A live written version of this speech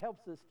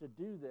helps us to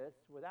do this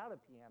without a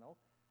piano.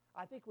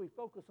 I think we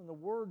focus on the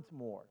words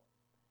more.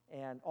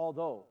 And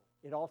although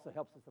it also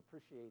helps us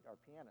appreciate our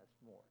pianist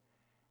more.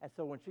 And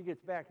so when she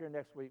gets back here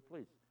next week,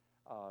 please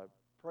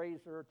praise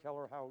her, tell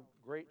her how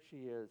great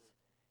she is.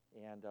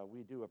 And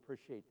we do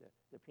appreciate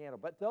the piano.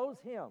 But those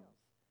hymns,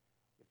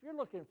 if you're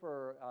looking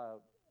for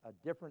a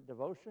different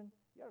devotion,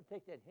 you got to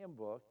take that hymn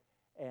book,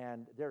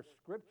 and there's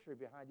scripture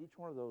behind each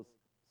one of those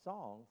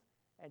songs,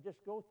 and just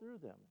go through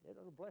them.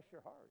 It'll bless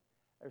your heart.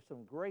 There's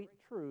some great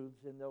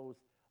truths in those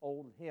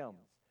old hymns.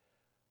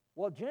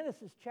 Well,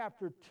 Genesis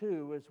chapter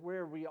 2 is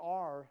where we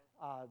are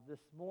this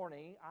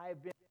morning. I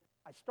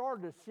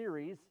started a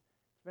series.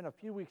 It's been a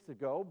few weeks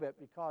ago, but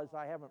because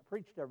I haven't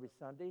preached every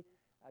Sunday,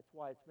 that's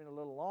why it's been a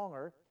little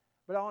longer.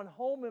 But on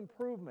home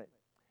improvement.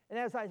 And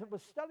as I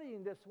was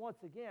studying this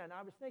once again,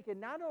 I was thinking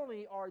not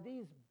only are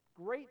these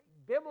great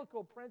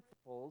biblical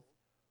principles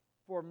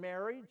for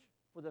marriage,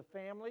 for the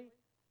family,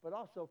 but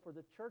also for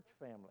the church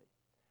family.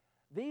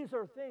 These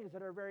are things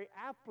that are very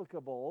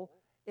applicable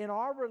in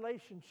our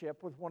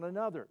relationship with one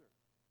another.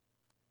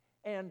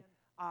 And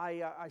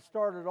I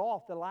started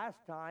off the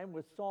last time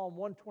with Psalm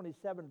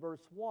 127,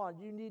 verse 1.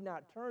 You need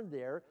not turn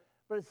there,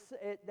 but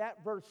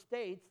that verse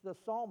states, the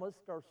psalmist,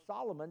 or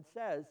Solomon,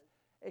 says,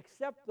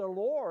 except the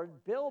Lord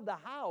build the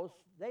house,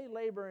 they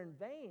labor in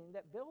vain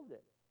that build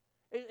it.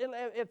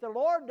 If the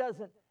Lord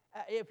doesn't,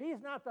 if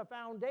he's not the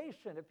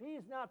foundation, if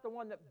he's not the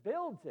one that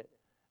builds it,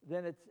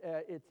 then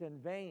it's in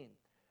vain.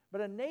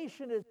 But a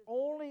nation is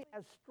only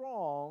as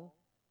strong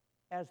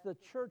as the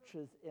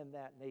churches in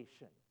that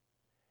nation.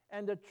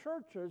 And the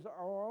churches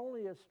are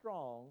only as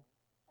strong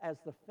as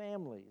the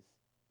families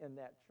in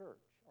that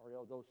church,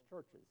 or those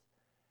churches.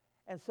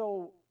 And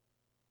so,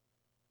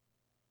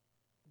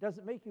 does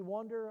it make you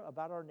wonder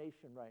about our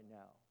nation right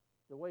now,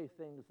 the way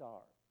things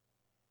are?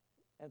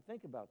 And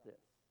think about this.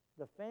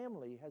 The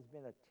family has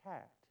been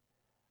attacked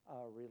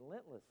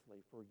relentlessly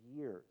for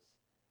years.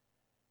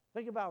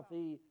 Think about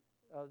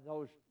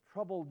those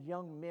troubled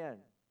young men.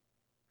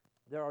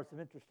 There are some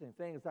interesting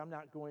things. I'm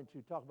not going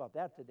to talk about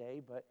that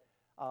today, but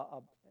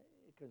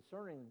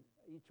concerning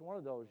each one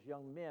of those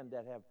young men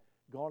that have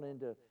gone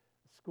into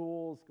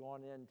schools,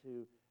 gone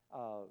into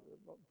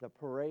the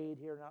parade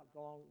here not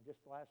long, just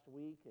last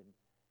week,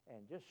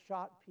 and just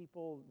shot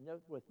people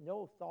with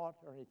no thought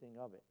or anything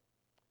of it.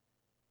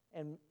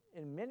 And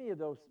in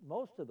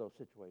most of those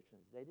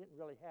situations, they didn't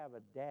really have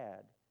a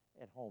dad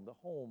at home. The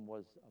home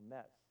was a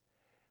mess.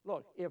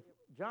 Look, if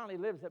Johnny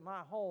lives at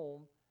my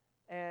home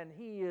and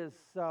he is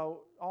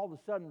all of a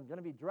sudden going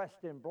to be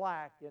dressed in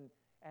black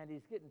and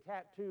he's getting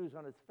tattoos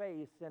on his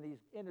face and he's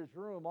in his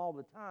room all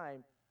the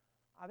time,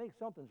 I think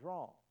something's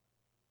wrong.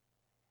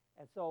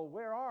 And so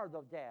where are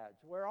the dads?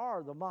 Where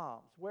are the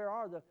moms? Where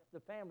are the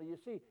family? You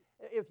see,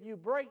 if you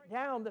break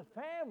down the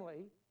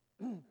family,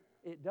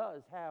 it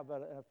does have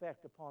an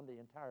effect upon the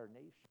entire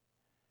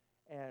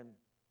nation.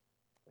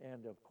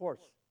 And of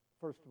course,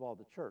 first of all,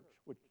 the church,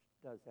 which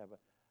does have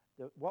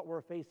what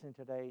we're facing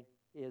today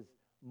is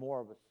more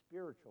of a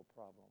spiritual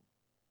problem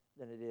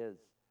than it is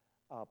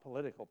a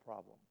political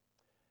problem.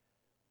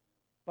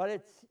 But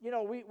it's,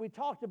 we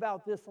talked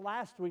about this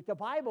last week. The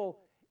Bible,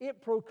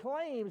 it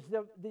proclaims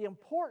the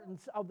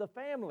importance of the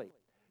family.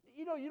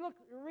 You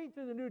read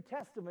through the New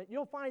Testament,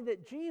 you'll find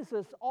that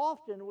Jesus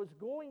often was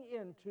going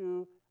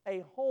into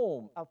a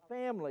home, a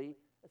family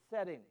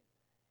setting.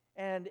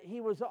 And he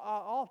was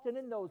often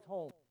in those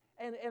homes.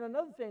 And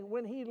another thing,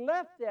 when he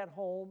left that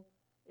home,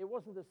 it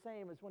wasn't the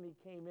same as when he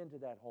came into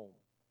that home.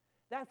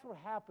 That's what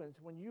happens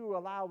when you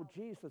allow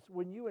Jesus,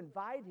 when you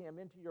invite him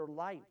into your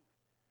life,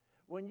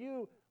 when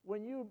you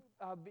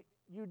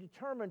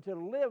determine to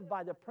live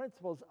by the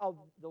principles of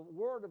the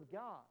Word of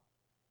God.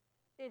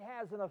 It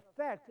has an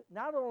effect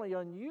not only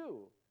on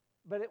you,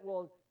 but it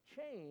will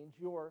change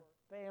your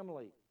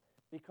family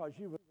because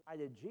you've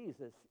invited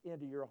Jesus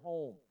into your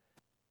home.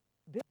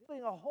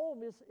 Building a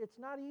home it's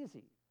not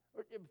easy.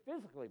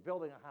 Physically,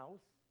 building a house,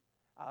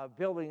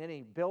 building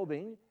any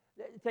building,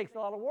 it takes a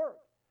lot of work.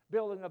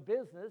 Building a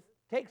business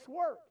takes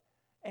work.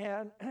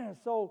 And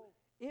so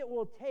it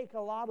will take a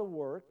lot of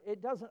work.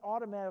 It doesn't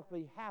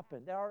automatically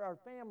happen. Our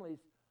families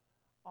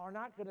are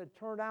not going to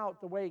turn out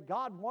the way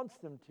God wants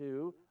them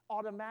to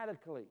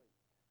automatically.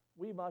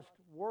 We must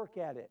work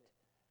at it.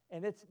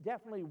 And it's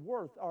definitely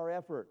worth our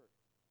effort.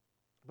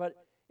 But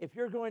if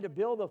you're going to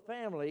build a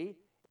family,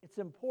 it's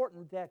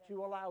important that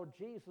you allow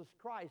Jesus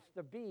Christ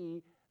to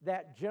be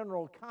that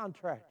general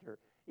contractor.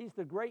 He's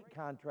the great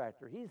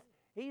contractor.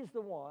 He's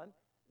the one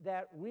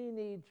that we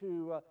need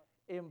to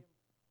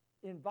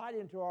invite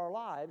into our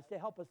lives to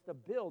help us to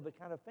build the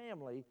kind of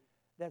family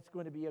that's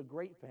going to be a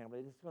great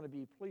family, that's going to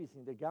be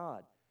pleasing to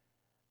God.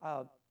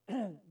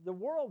 The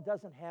world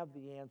doesn't have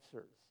the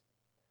answers.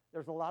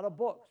 There's a lot of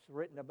books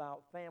written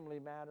about family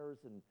matters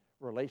and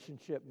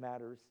relationship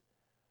matters,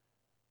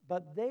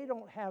 but they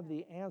don't have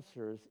the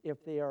answers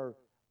if they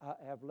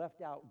have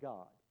left out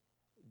God.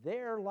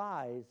 There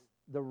lies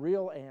the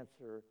real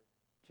answer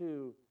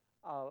to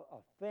a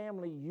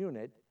family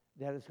unit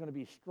that is going to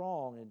be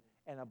strong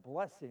and a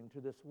blessing to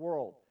this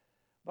world.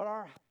 But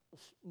our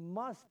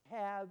must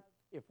have,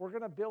 if we're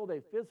going to build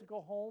a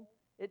physical home,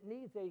 it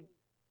needs a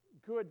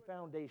good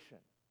foundation.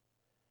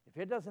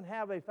 If it doesn't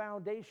have a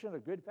foundation, a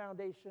good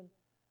foundation,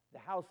 the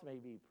house may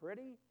be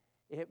pretty,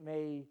 it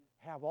may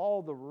have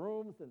all the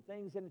rooms and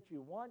things in it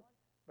you want,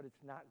 but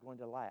it's not going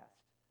to last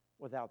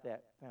without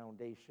that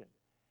foundation.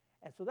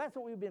 And so that's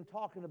what we've been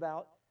talking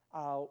about.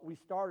 We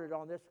started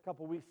on this a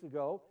couple weeks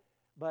ago,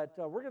 but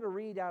we're going to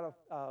read out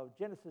of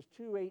Genesis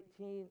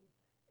 2:18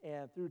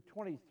 and through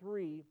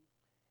 23,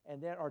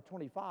 and then or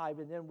 25,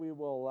 and then we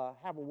will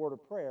have a word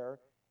of prayer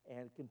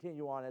and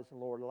continue on as the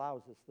Lord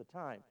allows us the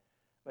time.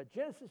 But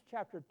Genesis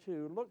chapter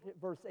 2, look at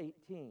verse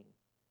 18,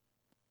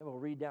 and we'll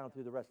read down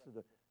through the rest of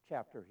the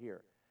chapter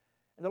here.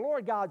 And the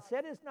Lord God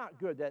said, "It's not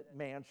good that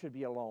man should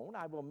be alone.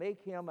 I will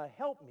make him a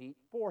helpmeet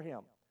for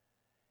him."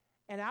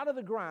 And out of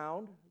the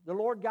ground the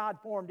Lord God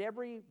formed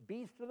every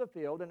beast of the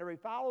field and every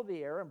fowl of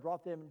the air and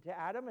brought them to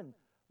Adam and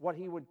what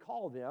he would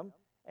call them.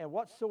 And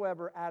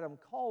whatsoever Adam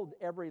called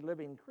every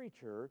living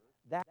creature,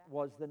 that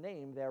was the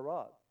name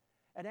thereof.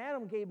 And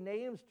Adam gave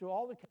names to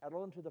all the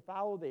cattle and to the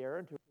fowl of the air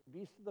and to the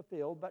beasts of the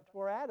field, but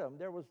for Adam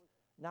there was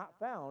not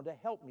found a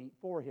helpmeet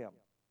for him.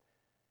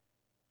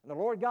 And the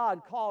Lord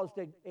God caused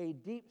a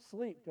deep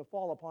sleep to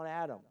fall upon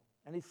Adam,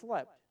 and he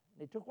slept.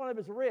 And he took one of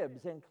his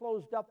ribs and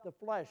closed up the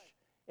flesh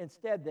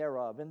instead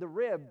thereof. And the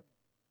rib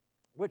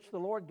which the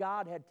Lord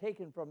God had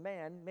taken from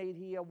man made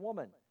he a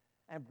woman,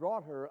 and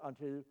brought her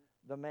unto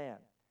the man.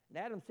 And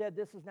Adam said,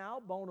 "This is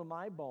now bone of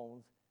my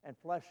bones and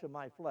flesh of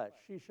my flesh.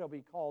 She shall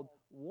be called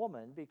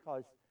woman,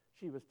 because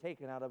she was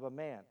taken out of a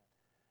man.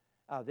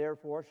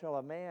 Therefore shall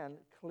a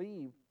man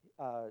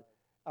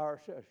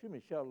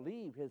shall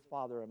leave his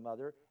father and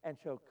mother, and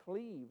shall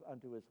cleave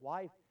unto his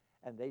wife,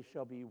 and they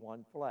shall be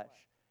one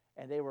flesh.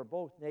 And they were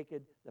both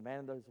naked, the man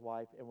and his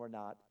wife, and were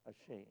not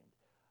ashamed."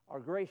 Our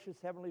gracious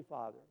Heavenly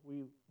Father,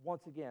 we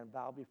once again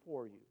bow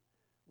before you.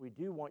 We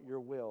do want your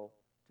will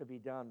to be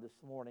done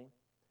this morning.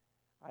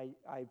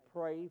 I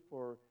pray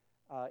for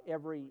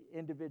every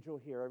individual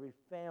here, every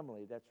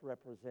family that's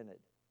represented.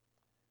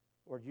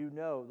 Lord, you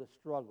know the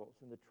struggles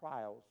and the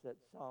trials that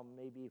some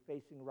may be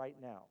facing right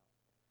now.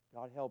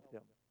 God, help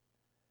them.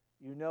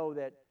 You know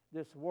that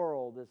this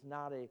world is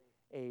not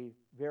a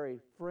very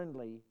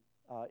friendly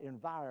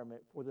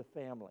environment for the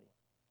family.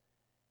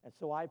 And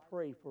so I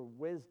pray for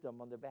wisdom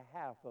on the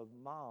behalf of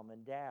mom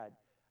and dad,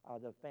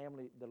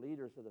 the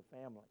leaders of the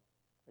family,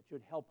 that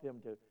you'd help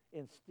them to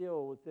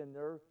instill within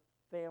their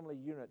family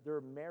unit, their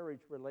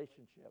marriage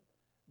relationship,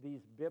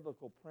 these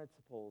biblical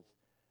principles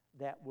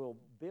that will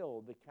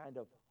build the kind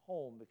of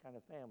home, the kind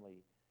of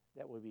family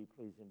that will be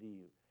pleasing to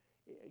you.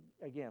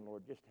 Again,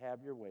 Lord, just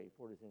have your way,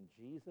 for it is in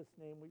Jesus'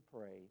 name we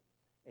pray.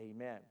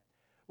 Amen.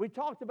 We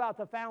talked about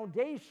the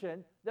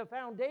foundation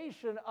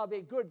of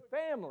a good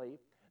family,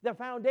 the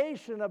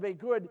foundation of a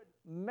good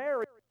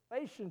marriage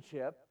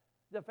relationship,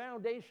 the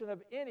foundation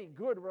of any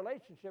good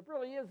relationship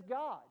really is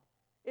God.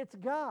 It's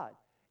God.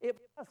 It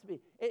must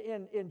be.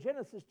 In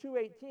Genesis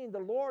 2:18, the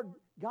Lord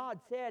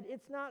God said,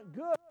 "It's not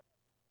good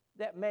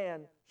that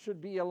man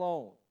should be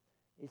alone."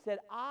 He said,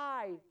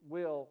 "I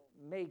will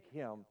make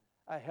him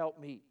a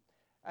helpmeet."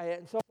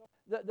 And so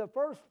the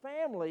first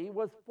family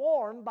was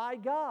formed by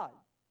God.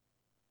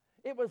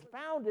 It was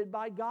founded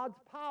by God's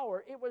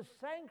power. It was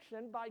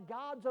sanctioned by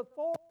God's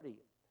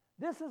authority.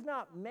 This is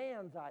not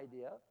man's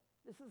idea.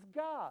 This is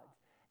God's.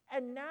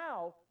 And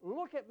now,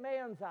 look at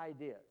man's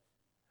ideas.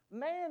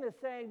 Man is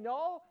saying,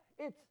 no,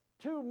 it's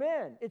two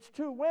men, it's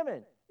two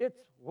women, it's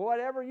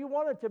whatever you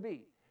want it to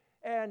be.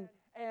 And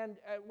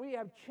we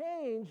have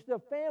changed the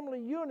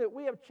family unit.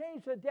 We have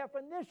changed the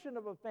definition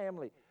of a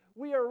family.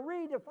 We are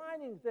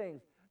redefining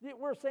things.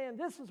 We're saying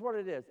this is what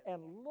it is.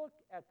 And look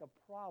at the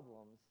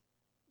problems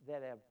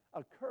that have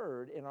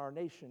occurred in our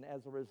nation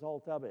as a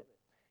result of it.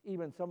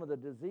 Even some of the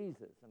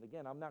diseases. And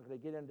again, I'm not going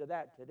to get into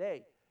that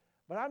today.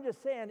 But I'm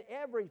just saying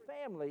every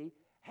family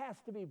has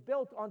to be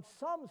built on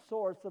some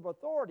source of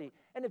authority.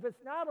 And if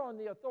it's not on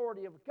the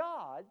authority of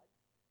God,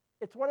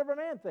 it's whatever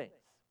man thinks.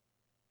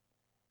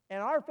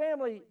 And our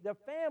family, the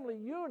family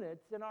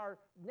units in our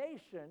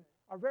nation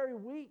are very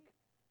weak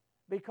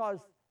because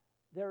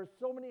there are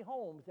so many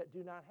homes that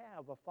do not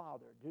have a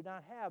father, do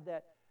not have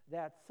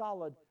that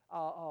solid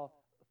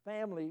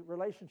family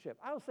relationship.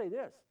 I'll say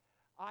this.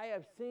 I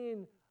have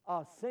seen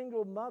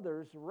single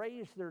mothers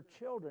raise their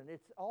children.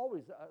 It's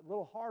always a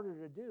little harder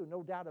to do,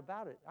 no doubt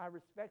about it. I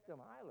respect them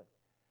highly.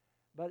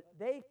 But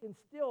they can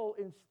still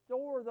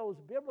install those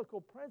biblical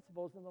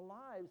principles in the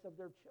lives of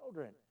their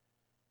children.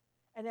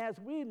 And as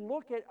we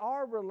look at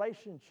our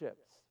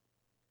relationships,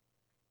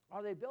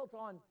 are they built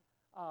on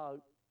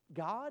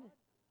God?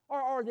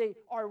 Or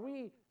are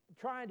we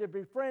trying to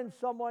befriend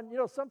someone? You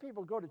know, some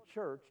people go to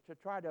church to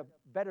try to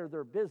better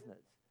their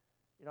business.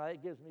 You know,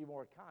 that gives me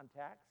more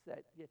contacts,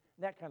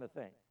 that kind of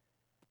thing.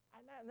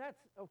 And that's,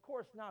 of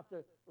course, not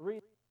the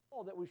reason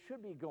that we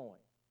should be going.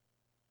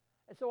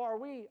 And so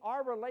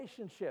our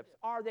relationships,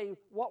 are they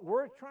what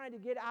we're trying to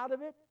get out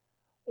of it?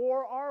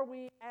 Or are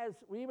we, as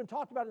we even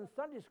talked about in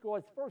Sunday school,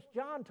 as 1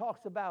 John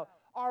talks about,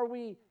 are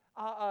we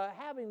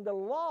having the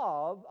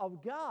love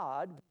of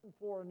God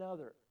for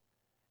another.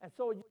 And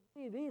so you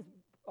see these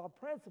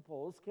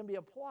principles can be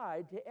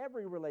applied to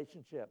every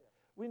relationship.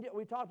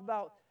 We talked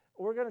about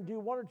we're going to do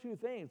one or two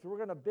things. We're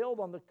going to build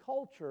on the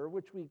culture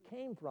which we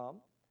came from,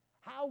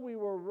 how we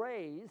were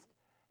raised,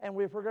 and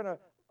if we're going to,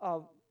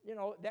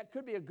 that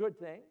could be a good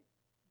thing,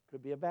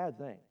 could be a bad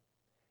thing.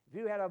 If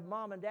you had a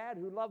mom and dad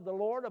who loved the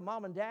Lord, a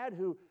mom and dad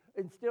who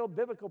instilled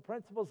biblical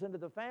principles into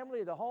the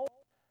family, the home,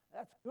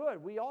 that's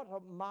good. We ought to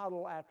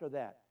model after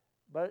that.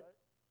 But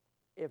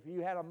if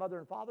you had a mother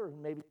and father who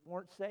maybe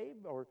weren't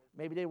saved, or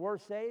maybe they were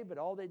saved, but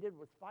all they did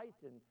was fight,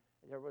 and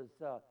there was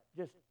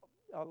just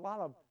a lot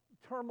of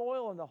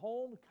turmoil in the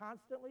home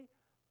constantly,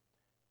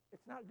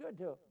 it's not good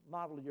to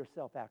model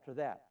yourself after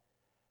that.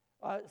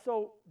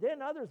 So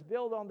then others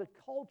build on the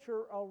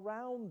culture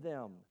around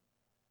them.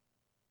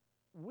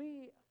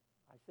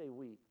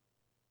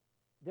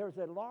 There's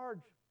a large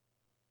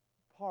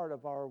part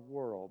of our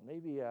world,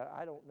 maybe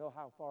I don't know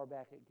how far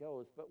back it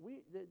goes, but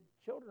the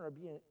children are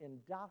being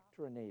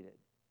indoctrinated.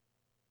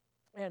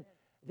 And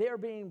they're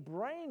being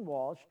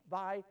brainwashed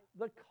by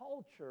the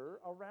culture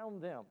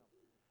around them.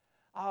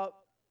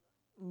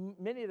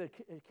 Many of the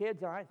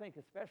kids, and I think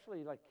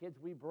especially like kids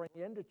we bring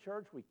into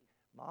church,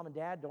 mom and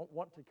dad don't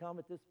want to come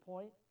at this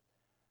point.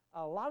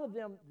 A lot of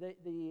them,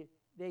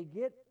 they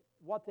get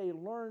what they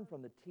learn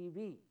from the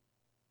TV,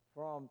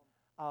 from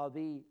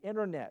the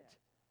internet.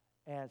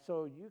 And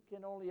so you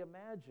can only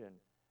imagine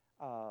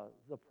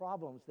the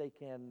problems they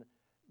can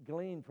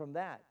glean from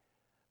that.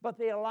 But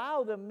they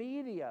allow the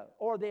media,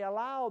 or they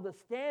allow the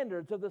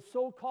standards of the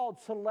so-called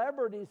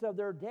celebrities of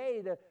their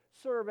day to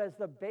serve as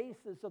the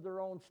basis of their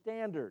own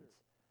standards.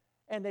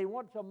 And they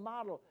want to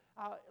model.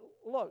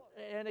 Look,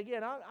 and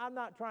again, I'm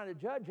not trying to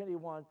judge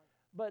anyone,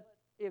 but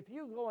if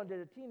you go into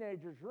the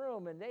teenager's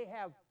room and they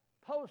have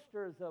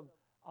posters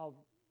of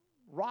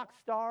rock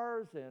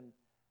stars and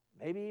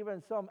maybe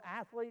even some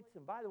athletes,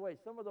 and by the way,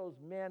 some of those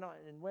men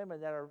and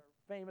women that are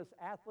famous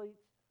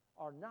athletes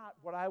are not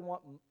what I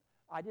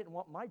didn't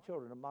want my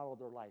children to model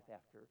their life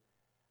after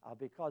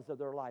because of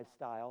their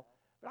lifestyle.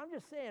 But I'm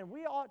just saying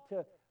we ought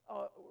to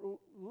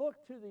look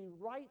to the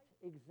right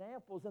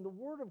examples in the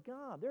Word of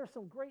God. There are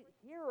some great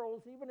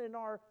heroes even in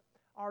our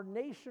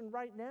nation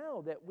right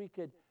now that we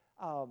could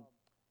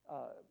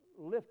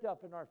lift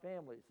up in our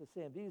families. To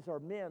saying these are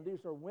men,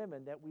 these are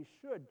women that we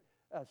should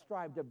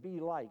strive to be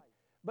like.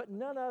 But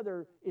none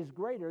other is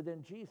greater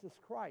than Jesus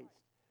Christ.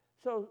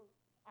 So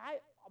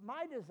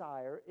my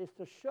desire is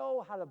to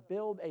show how to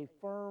build a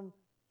firm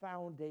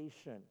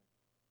foundation.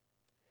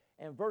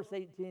 And verse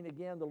 18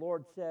 again, the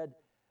Lord said,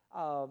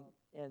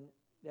 and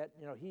that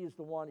He's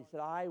the one. He said,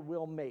 "I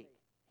will make."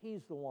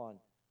 He's the one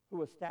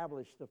who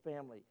established the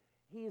family.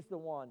 He's the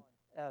one.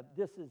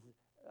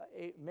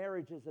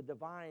 Marriage is a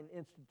divine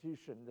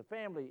institution. The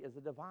family is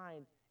a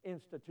divine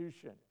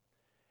institution.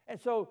 And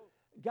so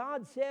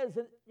God says,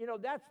 and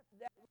that's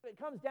when it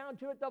comes down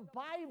to it, the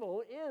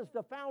Bible is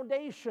the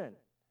foundation.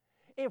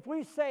 If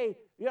we say,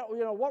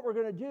 what we're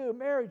going to do,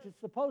 marriage is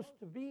supposed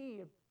to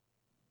be,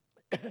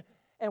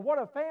 and what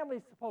a family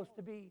is supposed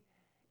to be,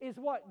 is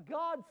what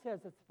God says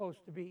it's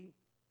supposed to be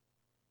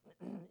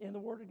in the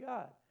Word of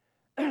God.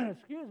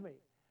 Excuse me.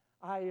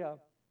 I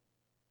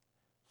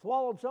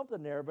swallowed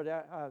something there, but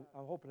I'm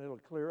hoping it'll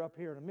clear up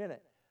here in a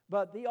minute.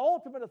 But the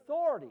ultimate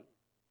authority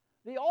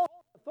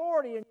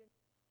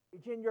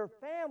in your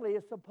family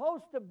is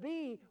supposed to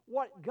be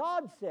what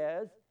God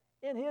says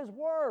in His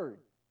Word.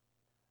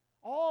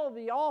 All of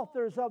the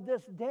authors of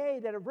this day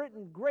that have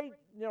written great,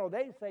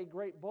 they say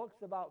great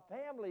books about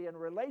family and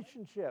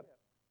relationship.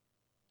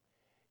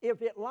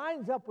 If it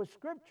lines up with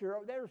Scripture,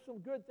 there's some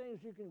good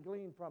things you can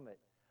glean from it.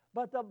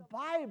 But the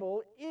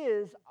Bible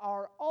is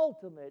our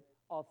ultimate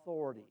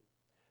authority.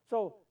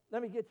 So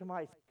let me get to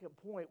my second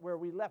point where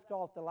we left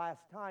off the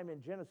last time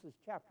in Genesis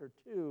chapter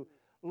 2.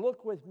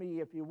 Look with me,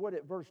 if you would,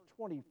 at verse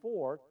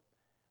 24.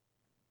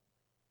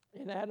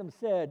 And Adam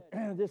said,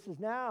 "This is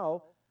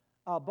now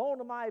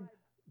bone of my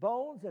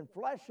bones and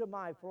flesh of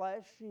my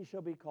flesh. She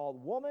shall be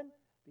called woman,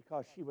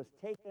 because she was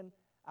taken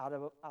out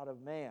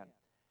of man."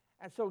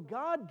 And so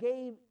God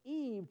gave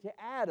Eve to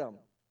Adam.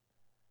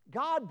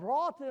 God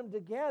brought them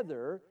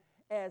together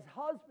as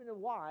husband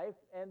and wife,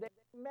 and they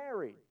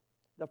married,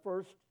 the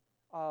first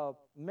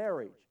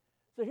marriage.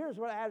 So here's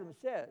what Adam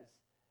says.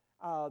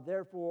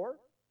 "Therefore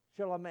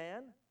shall a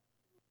man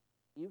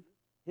leave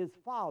his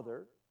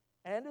father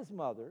and his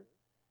mother,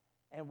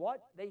 and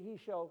he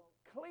shall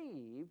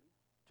cleave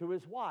to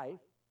his wife,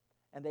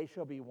 and they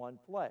shall be one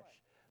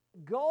flesh."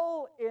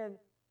 Goal in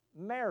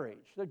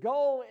marriage, the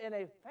goal in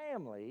a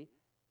family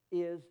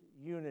is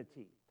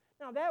unity.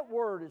 Now that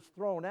word is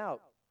thrown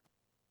out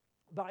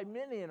by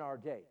many in our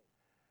day.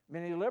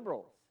 Many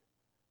liberals,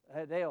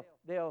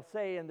 they'll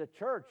say in the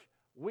church,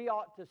 we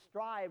ought to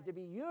strive to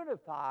be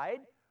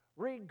unified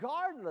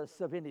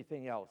regardless of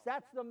anything else.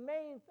 That's the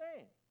main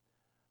thing.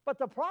 But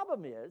the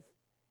problem is,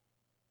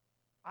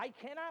 I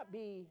cannot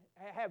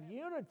have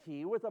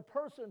unity with a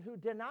person who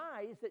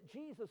denies that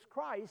Jesus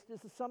Christ is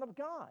the Son of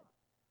God.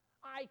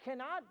 I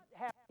cannot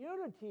have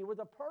unity with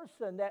a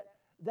person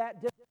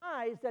that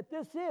denies that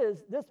this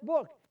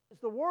book is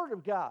the Word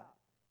of God.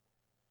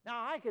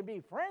 Now, I can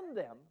befriend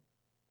them,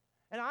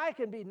 and I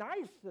can be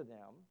nice to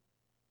them,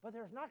 but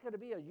there's not going to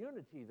be a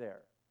unity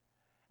there.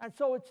 And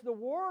so it's the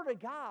Word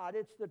of God,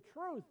 it's the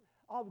truth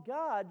of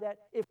God, that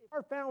if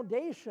our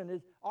foundation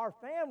is our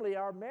family,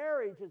 our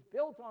marriage is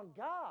built on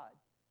God,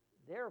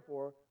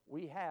 therefore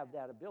we have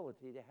that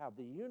ability to have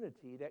the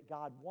unity that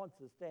God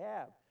wants us to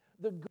have.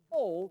 The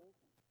goal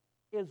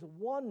is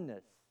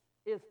oneness,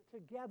 is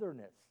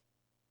togetherness.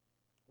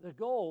 The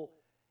goal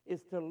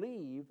is to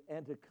leave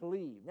and to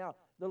cleave. Now,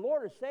 the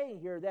Lord is saying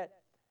here that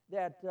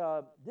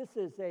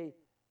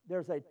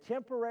there's a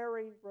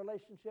temporary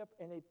relationship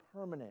and a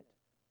permanent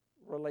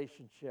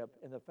relationship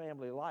in the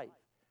family life.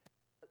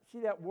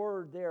 See that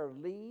word there,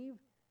 leave?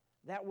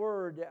 That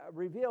word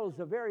reveals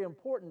a very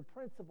important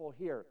principle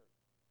here.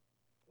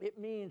 It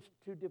means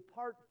to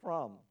depart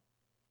from.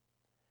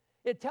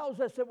 It tells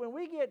us that when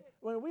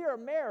we are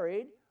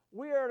married,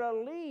 we are to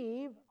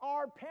leave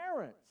our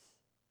parents.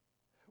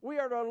 We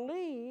are to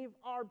leave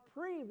our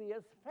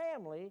previous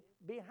family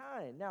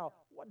behind. Now,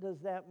 what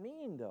does that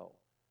mean, though?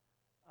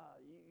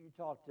 You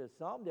talk to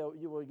some,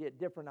 you will get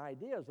different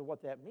ideas of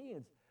what that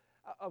means.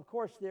 Of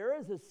course, there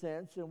is a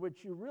sense in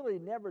which you really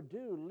never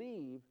do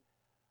leave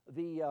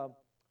the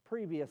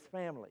previous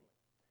family.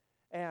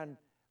 And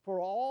for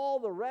all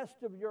the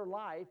rest of your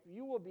life,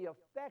 you will be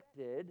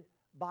affected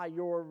by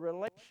your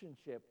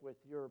relationship with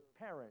your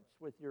parents,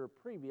 with your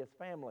previous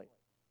family.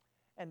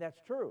 And that's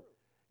true.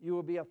 You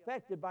will be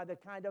affected by the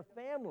kind of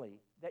family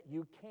that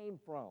you came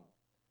from.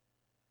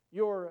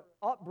 Your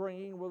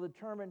upbringing will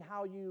determine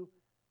how you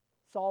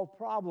solve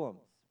problems.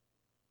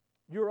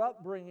 Your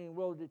upbringing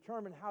will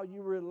determine how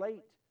you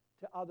relate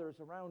to others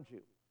around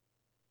you.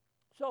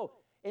 So,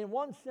 in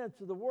one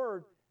sense of the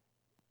word,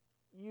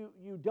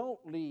 you don't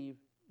leave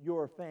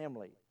your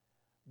family.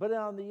 But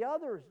on the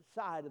other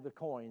side of the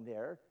coin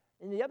there,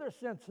 in the other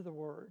sense of the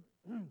word,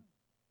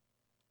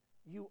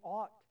 you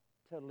ought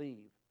to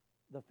leave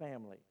the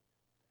family.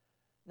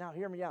 Now,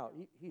 hear me out.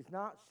 He's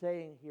not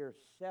saying here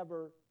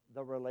sever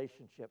the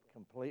relationship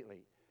completely.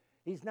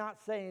 He's not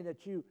saying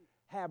that you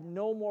have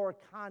no more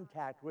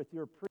contact with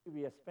your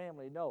previous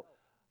family. No,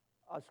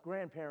 us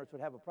grandparents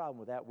would have a problem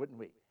with that, wouldn't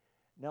we?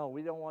 No,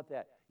 we don't want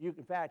that. In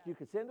fact, you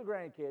could send the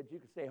grandkids. You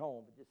could stay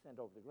home, but just send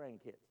over the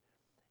grandkids.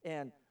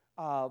 And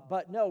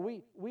but no,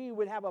 we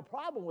would have a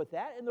problem with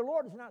that, and the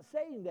Lord is not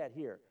saying that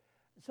here.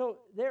 So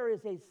there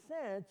is a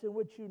sense in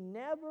which you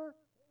never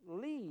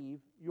leave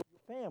your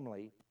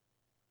family,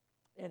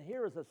 and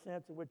here is a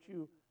sense in which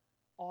you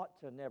ought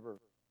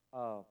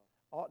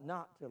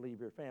not to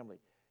leave your family.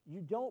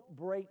 You don't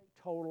break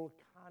total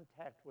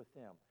contact with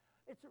them.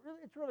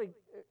 It's really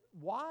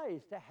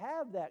wise to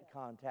have that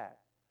contact.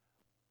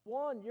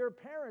 One, your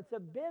parents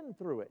have been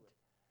through it.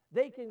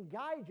 They can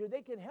guide you.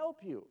 They can help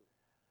you.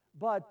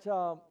 But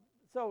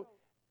so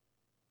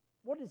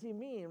what does he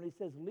mean when he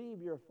says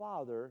leave your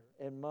father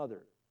and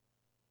mother?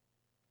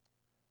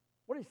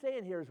 What he's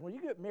saying here is when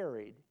you get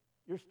married,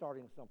 you're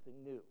starting something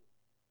new.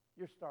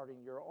 You're starting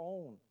your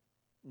own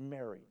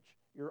marriage,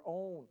 your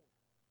own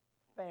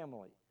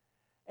family,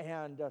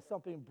 and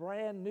something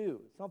brand new,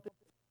 something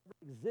that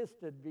never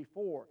existed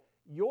before.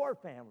 Your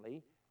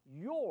family,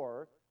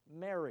 your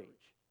marriage.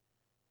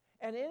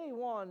 And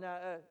anyone,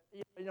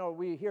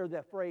 we hear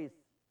that phrase,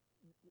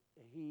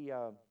 he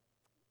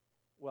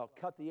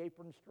cut the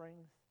apron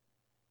strings.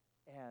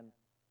 And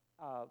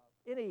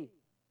any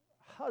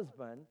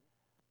husband,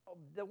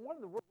 one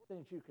of the worst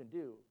things you can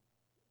do,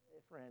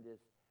 friend,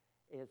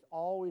 is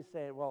always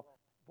saying, well,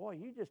 boy,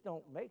 you just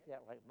don't make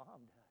that like mom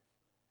does.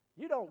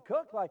 You don't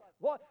cook like,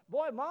 boy,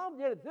 mom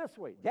did it this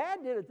way.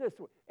 Dad did it this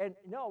way. And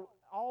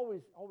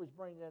always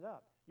bring that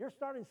up. You're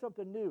starting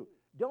something new.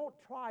 Don't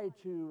try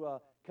to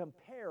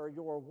compare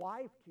your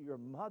wife to your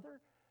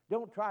mother.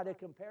 Don't try to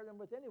compare them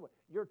with anyone.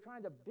 You're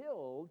trying to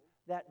build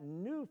that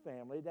new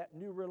family, that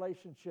new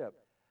relationship.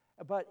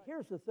 But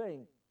here's the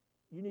thing.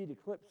 You need to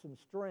clip some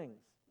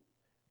strings.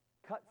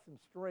 Cut some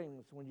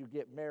strings when you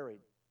get married.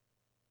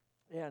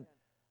 And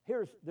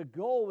here's the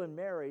goal in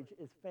marriage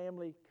is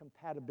family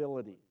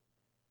compatibility.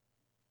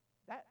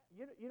 That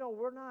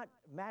we're not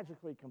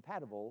magically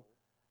compatible.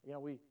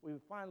 We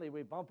finally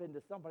bump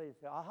into somebody and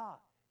say, aha,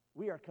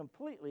 we are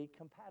completely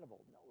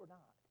compatible. No, we're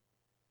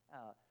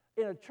not.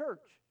 In a church,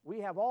 we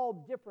have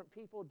all different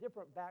people,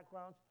 different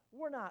backgrounds.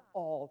 We're not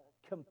all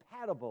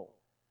compatible.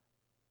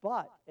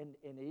 But, and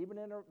even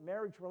in a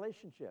marriage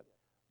relationship,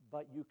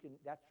 but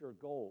that's your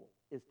goal,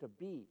 is to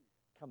be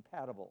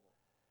compatible.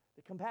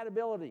 The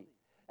compatibility.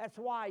 That's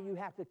why you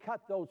have to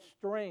cut those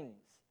strings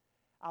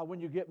when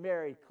you get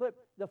married. Clip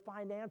the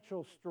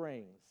financial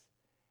strings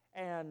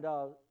and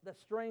the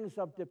strings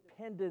of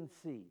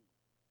dependency.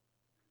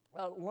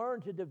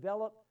 Learn to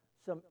develop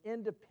some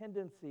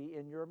independency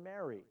in your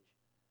marriage.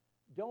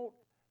 Don't,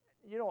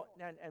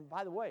 and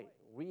by the way,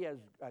 we as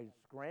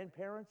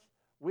grandparents,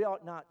 we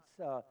ought not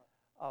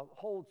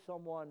hold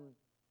someone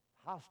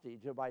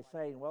hostage by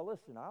saying, well,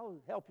 listen, I'll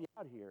help you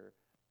out here,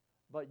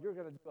 but you're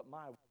going to do it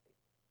my way.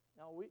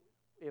 No,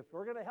 if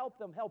we're going to help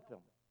them, help them.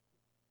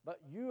 But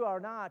you are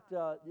not,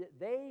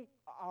 they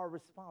are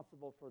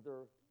responsible for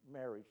their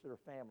marriage, their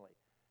family.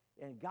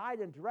 And guide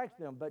and direct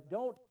them, but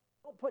don't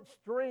put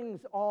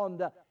strings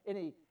on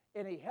any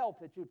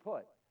help that you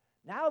put.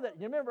 Now that,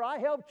 you remember, I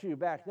helped you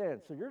back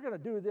then, so you're going to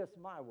do this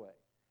my way.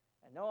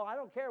 And no, I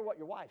don't care what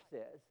your wife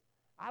says.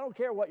 I don't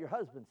care what your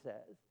husband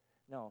says.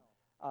 No,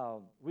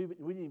 we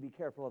need to be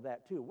careful of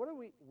that too. What are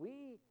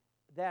we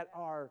that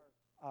are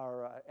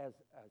as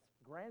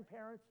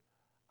grandparents,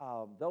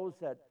 those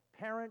that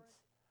parents,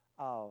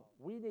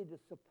 we need to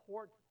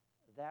support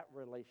that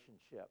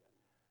relationship.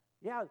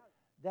 Yeah,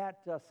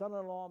 that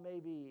son-in-law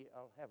maybe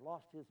have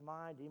lost his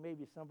mind. He may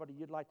be somebody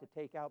you'd like to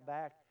take out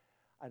back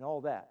and all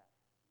that.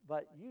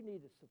 But you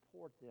need to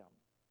support them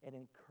and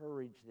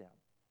encourage them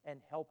and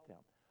help them.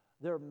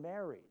 They're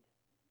married,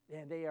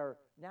 and they are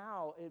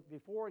now,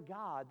 before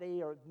God,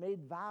 they are made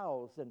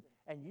vows,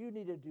 and you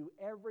need to do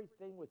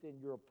everything within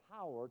your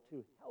power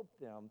to help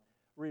them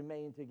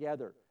remain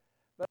together.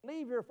 But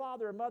leave your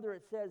father and mother,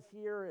 it says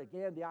here,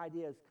 again, the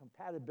idea is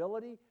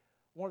compatibility.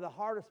 One of the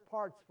hardest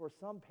parts for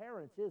some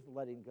parents is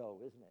letting go,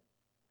 isn't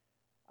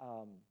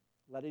it?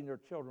 Letting their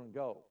children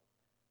go.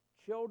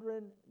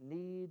 Children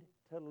need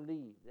to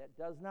leave. That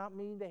does not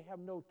mean they have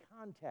no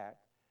contact,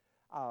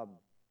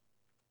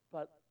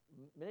 but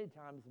many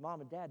times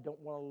mom and dad don't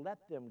want to let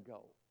them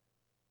go.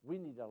 We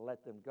need to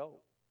let them go.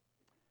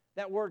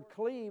 That word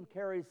cleave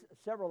carries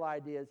several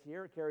ideas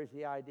here. It carries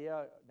the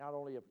idea not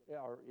only of,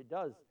 or it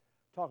does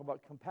talk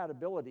about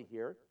compatibility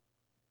here.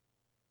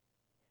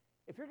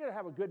 If you're going to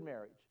have a good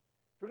marriage,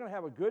 if you're going to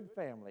have a good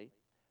family,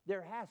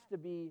 there has to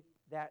be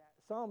that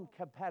some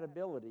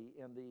compatibility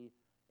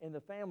in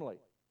the family.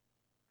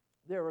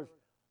 There was,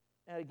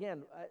 and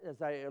again,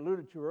 as I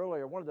alluded to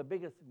earlier, one of the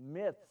biggest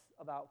myths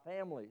about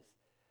families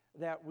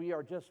that we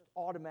are just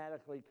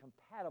automatically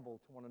compatible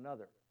to one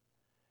another.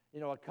 You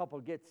know, a couple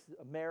gets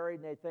married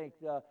and they think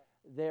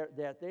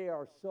that they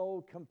are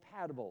so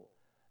compatible.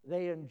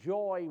 They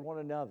enjoy one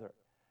another.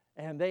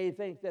 And they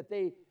think that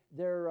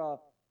they're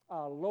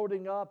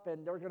loading up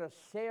and they're going to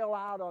sail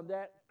out on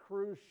that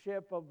cruise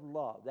ship of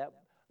love, that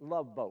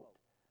love boat.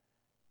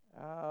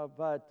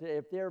 But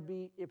if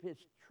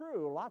it's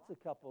true, lots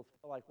of couples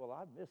feel like, well,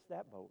 I missed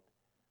that boat.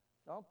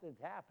 Something's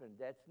happened.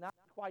 That's not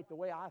quite the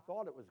way I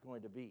thought it was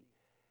going to be.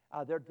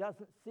 There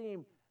doesn't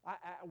seem,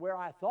 where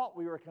I thought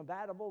we were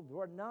compatible,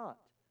 we're not.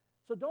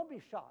 So don't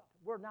be shocked.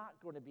 We're not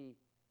going to be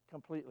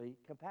completely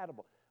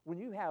compatible. When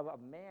you have a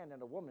man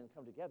and a woman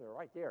come together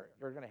right there,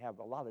 you're going to have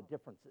a lot of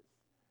differences.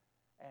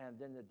 And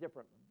then the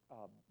different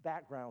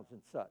backgrounds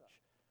and such.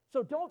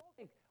 So don't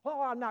think,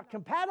 oh, I'm not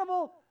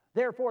compatible,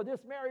 therefore this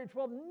marriage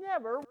will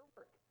never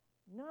work.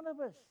 None of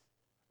us.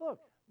 Look,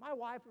 my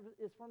wife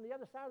is from the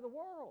other side of the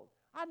world.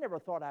 I never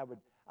thought I would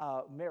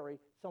marry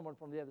someone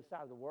from the other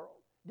side of the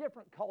world.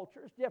 Different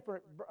cultures,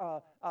 different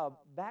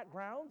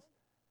backgrounds.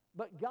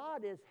 But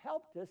God has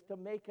helped us to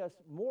make us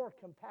more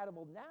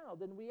compatible now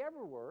than we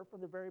ever were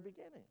from the very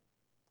beginning.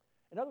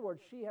 In other words,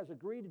 she has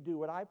agreed to do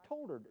what I've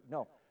told her to.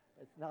 No,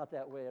 it's not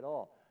that way at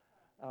all.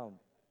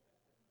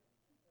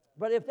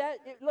 But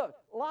look,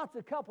 lots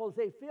of couples,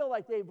 they feel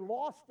like they've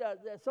lost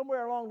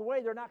somewhere along the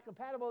way. They're not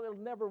compatible.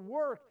 It'll never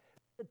work.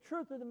 The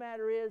truth of the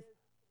matter is,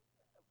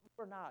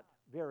 we're not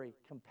very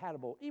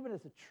compatible, even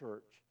as a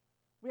church.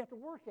 We have to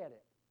work at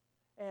it.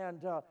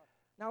 And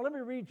now let me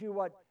read you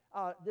what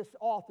this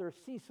author,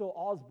 Cecil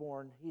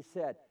Osborne, he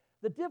said.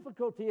 The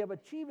difficulty of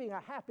achieving a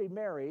happy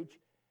marriage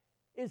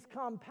is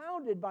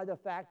compounded by the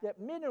fact that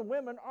men and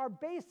women are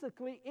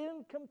basically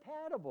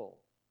incompatible.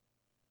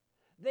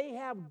 They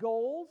have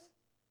goals,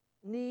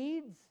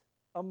 needs,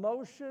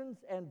 emotions,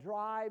 and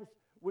drives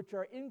which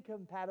are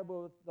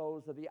incompatible with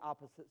those of the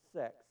opposite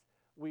sex.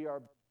 We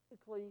are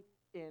basically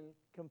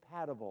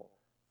incompatible.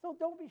 So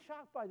don't be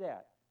shocked by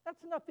that.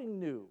 That's nothing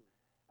new.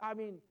 I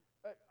mean,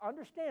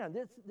 understand,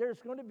 there's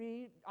going to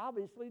be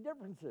obviously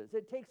differences.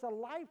 It takes a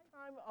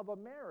lifetime of a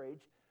marriage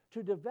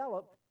to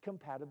develop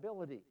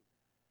compatibility.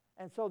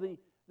 And so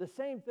the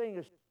same thing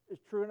is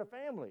true in a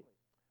family.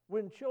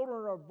 When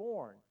children are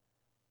born,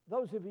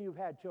 those of you who've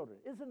had children,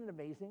 isn't it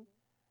amazing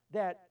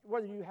that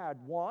whether you had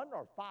one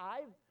or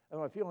five,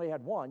 and if you only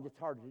had one, it's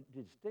hard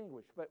to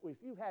distinguish, but if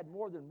you had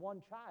more than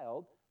one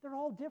child, they're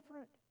all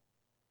different.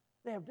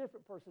 They have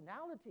different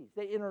personalities.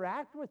 They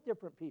interact with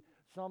different people.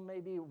 Some may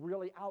be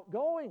really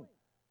outgoing,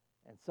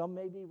 and some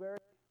may be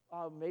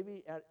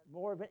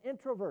more of an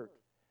introvert.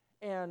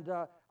 And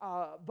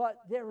but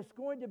there's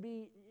going to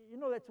be,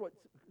 that's what's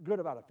good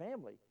about a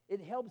family. It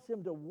helps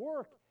them to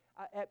work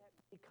at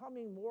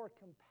becoming more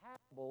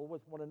compatible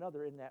with one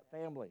another in that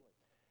family.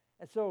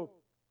 And so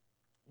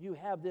you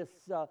have this,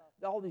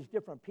 all these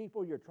different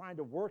people. You're trying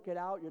to work it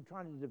out. You're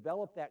trying to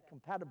develop that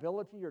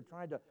compatibility. You're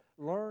trying to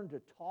learn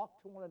to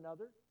talk to one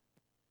another.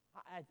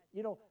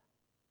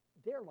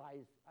 There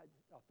lies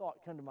a thought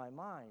come to my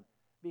mind,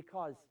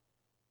 because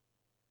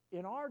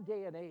in our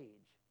day and age,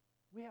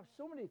 we have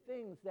so many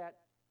things that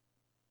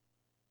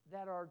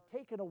are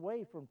taken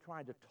away from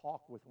trying to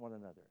talk with one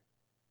another.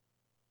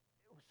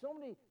 So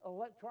many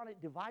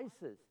electronic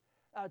devices.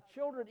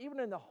 Children, even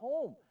in the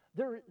home,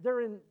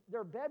 They're in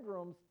their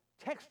bedrooms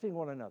texting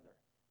one another.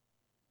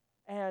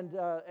 And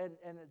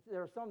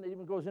there are some that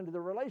even goes into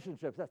their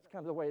relationships. That's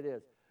kind of the way it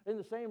is. In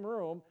the same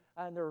room,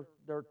 and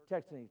they're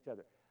texting each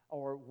other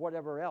or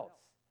whatever else.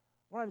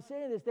 What I'm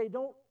saying is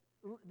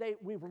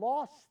we've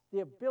lost the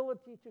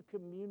ability to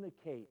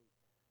communicate,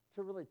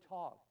 to really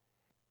talk.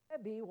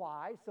 That be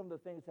why some of the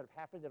things that have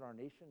happened in our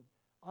nation,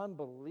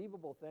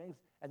 unbelievable things,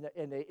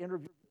 and they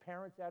interview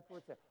parents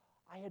afterwards, say,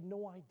 I had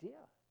no idea.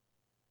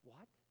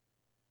 What?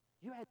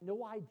 You had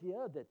no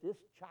idea that this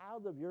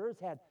child of yours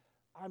had,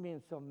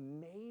 some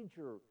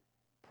major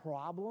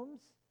problems,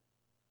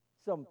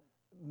 some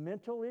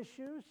mental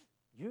issues?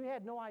 You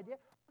had no idea?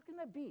 How can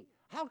that be?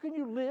 How can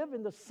you live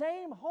in the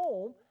same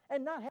home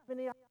and not have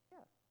any idea?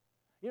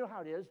 You know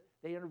how it is.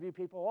 They interview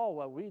people,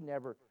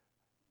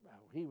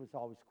 he was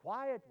always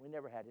quiet. We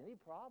never had any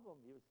problem.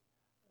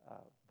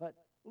 But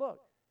look,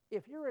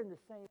 if you're in the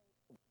same,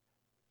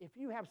 if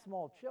you have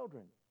small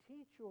children,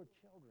 teach your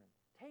children.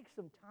 Take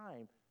some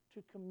time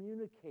to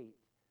communicate.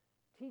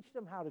 Teach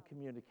them how to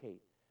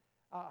communicate,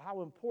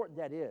 how important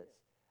that is.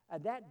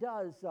 And that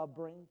does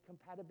bring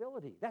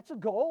compatibility. That's a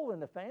goal in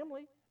the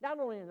family, not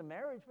only in the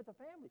marriage, but the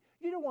family.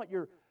 You don't want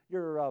your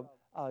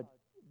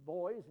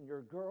boys and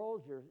your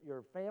girls,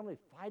 your family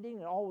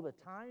fighting all the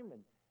time.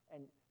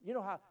 And you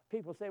know how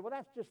people say, well,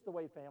 that's just the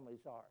way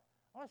families are.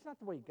 Well, that's not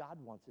the way God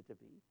wants it to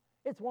be.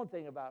 It's one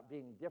thing about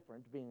being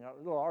different, being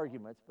little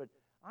arguments, but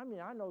I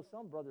know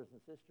some brothers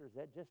and sisters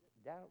that just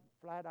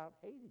flat out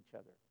hate each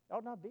other. It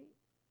ought not be.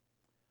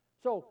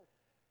 So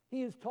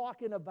he is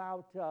talking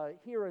about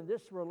here in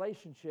this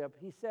relationship,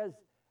 he says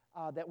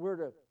that we're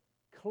to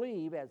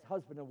cleave as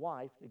husband and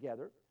wife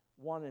together.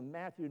 One in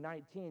Matthew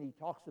 19, he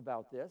talks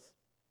about this.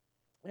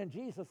 And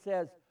Jesus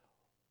says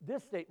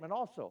this statement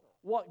also,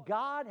 what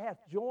God hath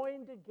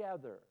joined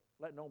together,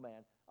 let no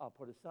man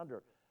put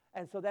asunder.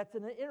 And so that's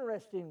an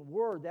interesting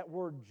word, that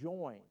word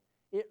join.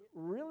 It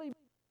really means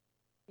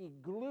to be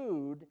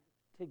glued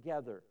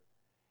together.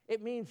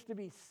 It means to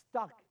be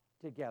stuck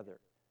together.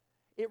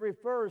 It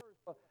refers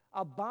to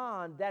a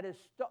bond that is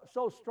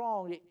so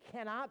strong it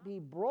cannot be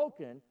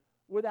broken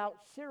without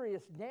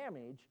serious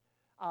damage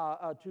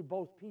to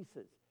both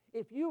pieces.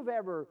 If you've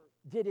ever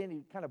did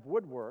any kind of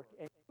woodwork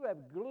and you have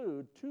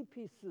glued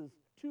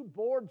two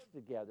boards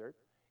together,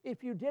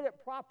 if you did it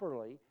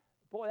properly,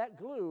 boy, that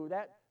glue,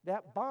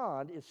 that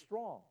bond is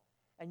strong.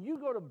 And you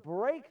go to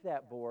break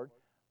that board,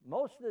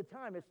 most of the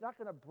time it's not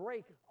going to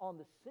break on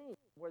the seam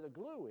where the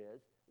glue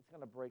is. It's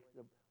going to break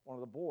one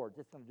of the boards.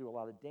 It's going to do a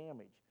lot of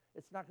damage.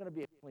 It's not going to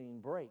be a clean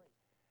break.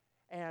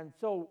 And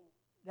so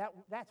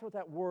that's what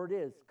that word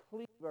is,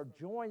 cleave, or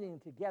joining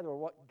together,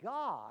 what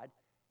God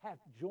hath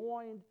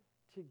joined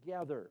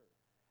together.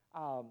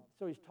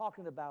 So he's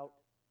talking about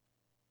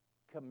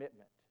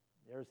commitment.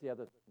 There's the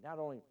other thing. Not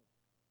only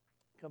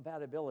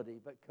compatibility,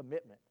 but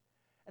commitment.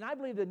 And I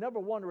believe the number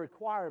one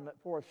requirement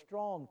for a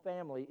strong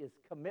family is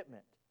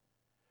commitment.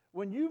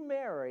 When you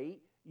marry,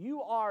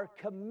 you are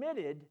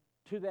committed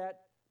to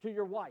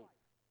your wife.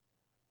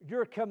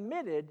 You're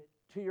committed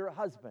to your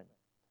husband.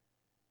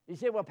 You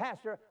say, well,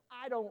 Pastor,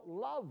 I don't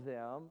love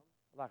them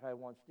like I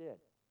once did.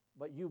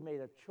 But you made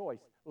a choice.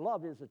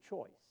 Love is a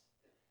choice.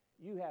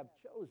 You have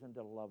chosen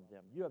to love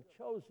them. You have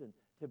chosen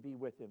to be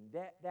with them.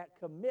 That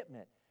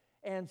commitment.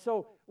 And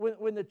so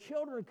when the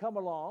children come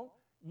along,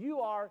 you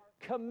are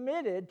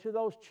committed to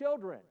those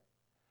children.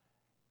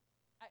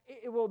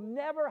 It will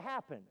never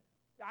happen.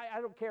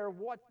 I don't care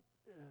what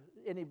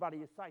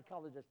anybody, a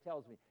psychologist,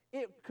 tells me.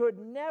 It could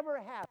never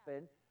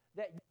happen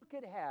that you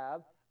could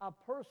have a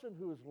person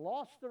who has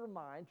lost their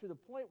mind to the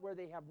point where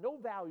they have no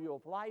value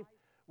of life,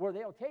 where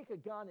they'll take a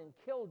gun and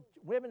kill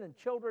women and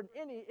children,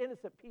 any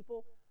innocent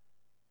people.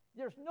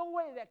 There's no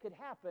way that could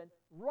happen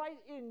right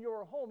in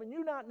your home, and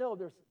you not know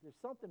there's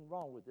something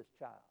wrong with this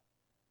child.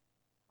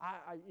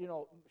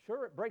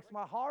 Sure, it breaks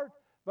my heart,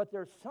 but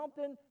there's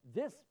something,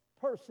 this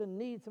person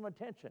needs some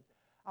attention.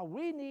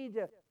 We need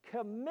to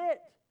commit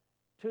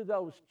to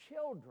those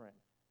children,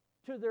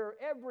 to their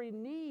every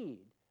need,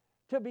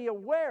 to be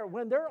aware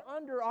when they're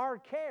under our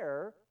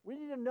care. We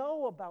need to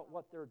know about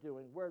what they're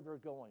doing, where they're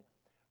going.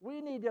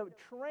 We need to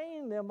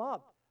train them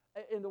up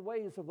in the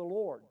ways of the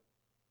Lord.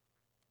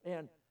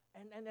 And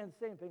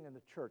same thing in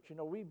the church.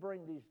 We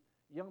bring these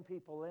young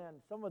people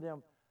in. Some of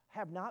them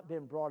have not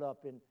been brought up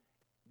in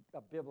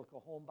a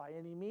biblical home by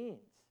any means.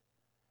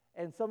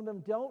 And some of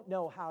them don't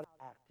know how to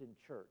act in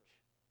church.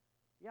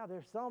 Yeah,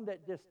 there's some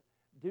that just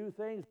do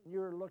things, and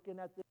you're looking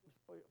at this,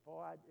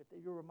 boy, if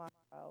you were my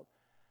child.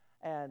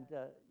 And,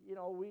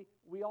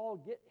 we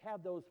all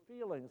have those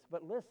feelings.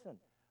 But listen,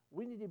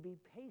 we need to be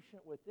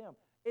patient with them.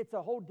 It's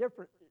a whole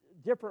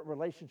different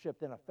relationship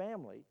than a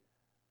family.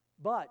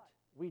 But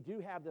we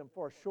do have them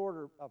for a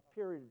shorter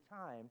period of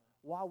time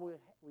while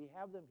we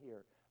have them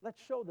here.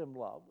 Let's show them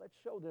love. Let's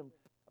show them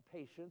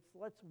patience.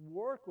 Let's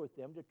work with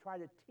them to try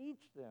to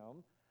teach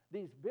them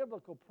these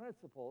biblical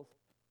principles.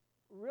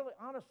 Really,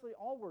 honestly,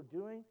 all we're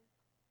doing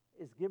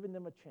is giving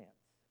them a chance.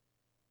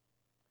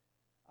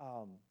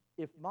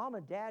 If mom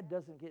and dad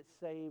doesn't get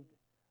saved,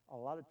 a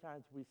lot of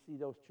times we see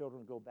those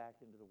children go back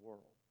into the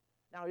world.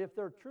 Now, if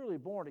they're truly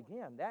born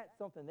again, that's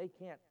something they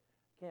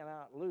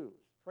cannot lose.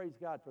 Praise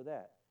God for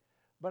that.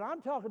 But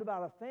I'm talking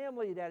about a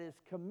family that is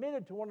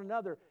committed to one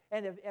another.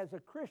 And as a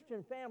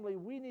Christian family,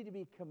 we need to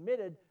be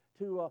committed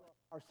to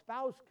our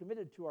spouse,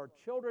 committed to our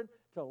children,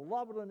 to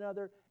love one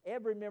another.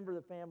 Every member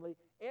of the family,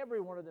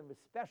 every one of them is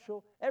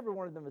special. Every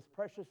one of them is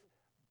precious.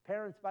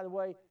 Parents, by the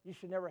way, you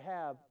should never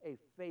have a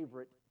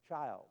favorite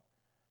child.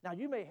 Now,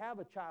 you may have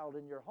a child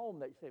in your home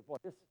that you say, boy,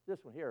 this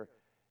one here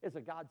is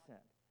a godsend.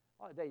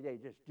 Oh, they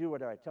just do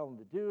what I tell them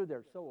to do.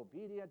 They're so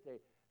obedient.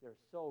 They're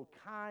so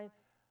kind.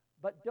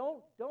 But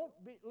don't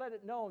let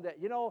it known that,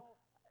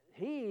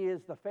 he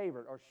is the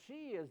favorite or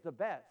she is the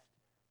best.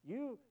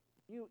 You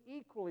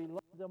equally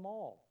love them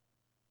all.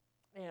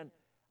 And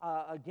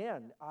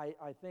again, I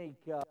think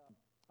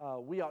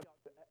we ought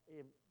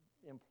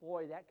to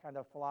employ that kind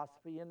of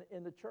philosophy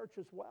in the church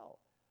as well.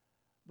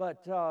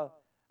 But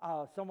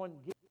someone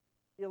gives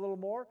you a little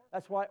more.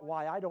 That's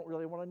why I don't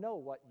really want to know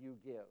what you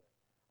give.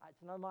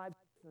 It's none of my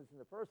business in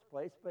the first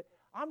place, but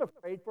I'm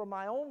afraid for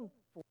my own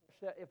flesh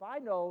that if I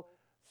know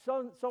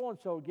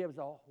so-and-so gives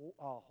a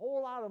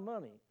whole lot of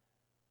money,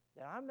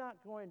 then I'm not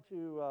going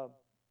to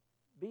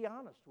be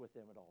honest with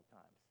them at all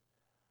times.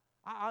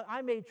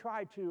 I may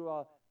try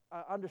to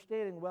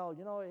understanding, well,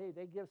 hey,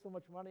 they give so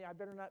much money, I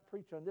better not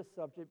preach on this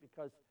subject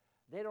because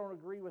they don't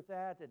agree with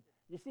that. And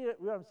you see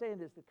what I'm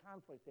saying is the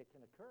conflict that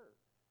can occur.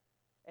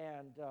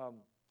 And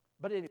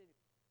but anyway,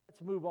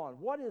 let's move on.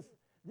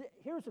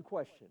 Here's a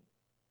question.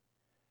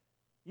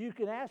 You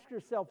can ask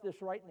yourself this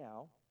right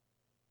now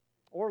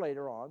or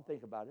later on,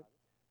 think about it.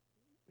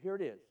 Here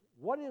it is.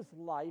 What is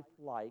life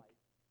like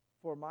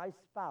for my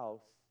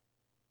spouse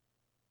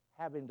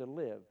having to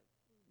live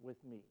with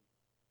me?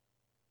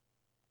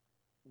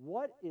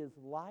 What is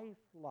life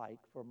like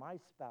for my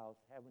spouse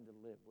having to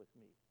live with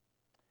me?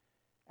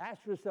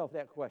 Ask yourself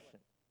that question.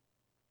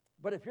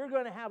 But if you're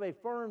going to have a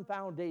firm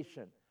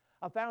foundation,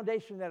 a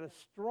foundation that is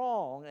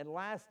strong and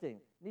lasting,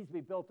 it needs to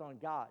be built on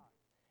God.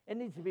 It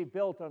needs to be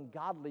built on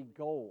godly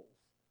goals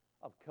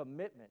of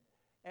commitment,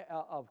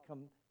 of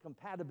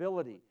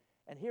compatibility.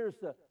 And here's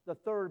the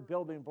third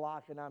building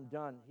block, and I'm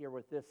done here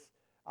with this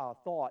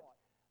thought.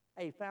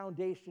 A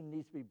foundation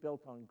needs to be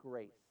built on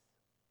grace.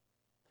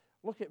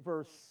 Look at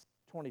verse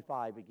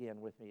 25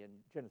 again with me in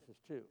Genesis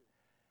 2.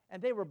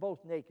 And they were both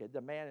naked,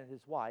 the man and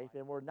his wife,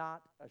 and were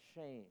not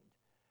ashamed.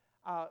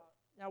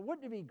 Now,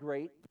 wouldn't it be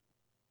great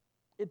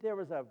if there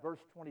was a verse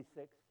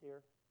 26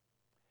 here?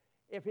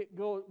 If it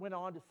went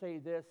on to say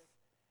this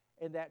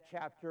in that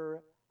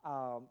chapter,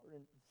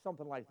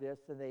 something like this,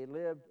 and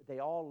they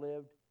all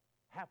lived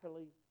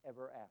happily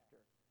ever after.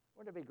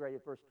 Wouldn't it be great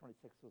if verse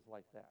 26 was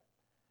like that?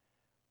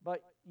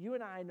 But you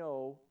and I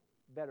know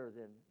better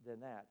than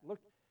that. Look,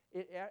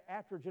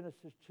 after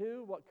Genesis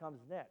 2, what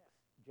comes next?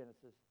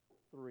 Genesis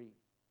 3.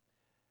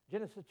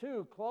 Genesis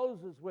 2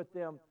 closes with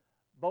them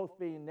both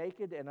being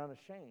naked and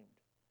unashamed.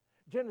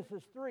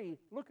 Genesis 3,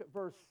 look at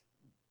verse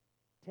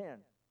 10.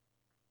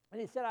 And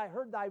he said, I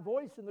heard thy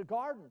voice in the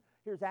garden.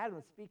 Here's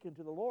Adam speaking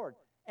to the Lord.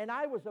 And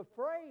I was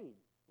afraid.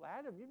 Well,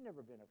 Adam, you've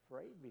never been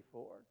afraid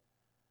before.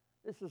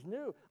 This is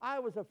new. I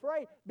was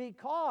afraid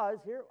because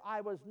here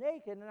I was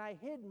naked and I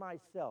hid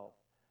myself.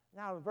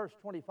 Now in verse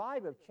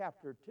 25 of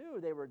chapter 2,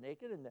 they were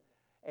naked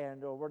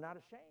and were not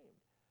ashamed.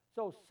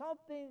 So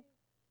something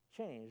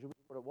changed.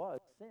 What it was,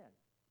 sin.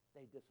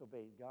 They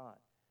disobeyed God.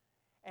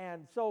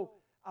 And so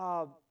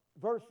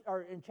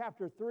in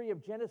chapter 3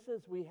 of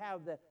Genesis, we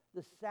have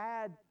the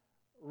sad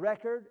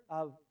record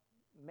of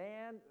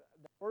man,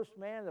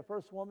 the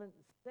first woman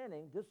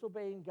sinning,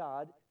 disobeying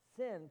God,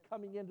 sin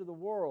coming into the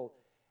world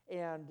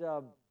and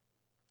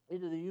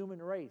into the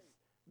human race.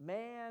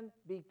 Man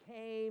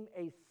became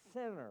a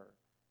sinner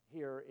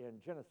here in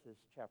Genesis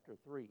chapter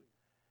 3.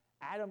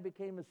 Adam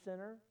became a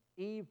sinner.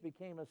 Eve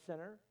became a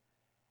sinner.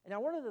 And now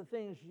one of the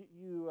things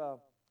you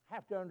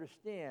have to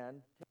understand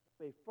to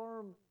have a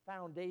firm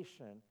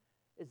foundation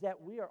is that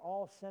we are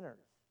all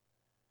sinners.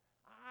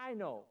 I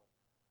know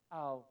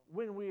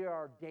when we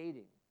are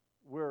dating,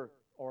 or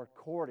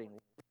courting,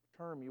 whatever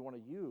term you want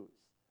to use,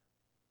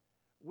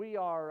 we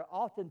are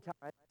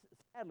oftentimes,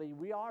 sadly,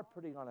 we are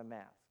putting on a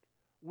mask.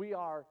 We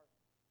are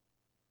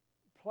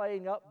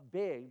playing up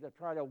big to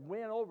try to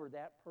win over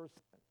that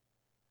person.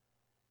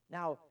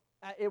 Now,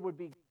 it would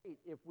be great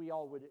if we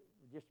all would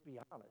just be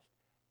honest.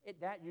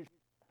 That usually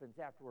happens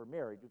after we're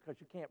married because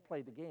you can't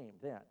play the game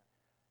then.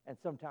 And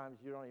sometimes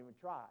you don't even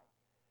try.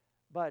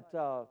 But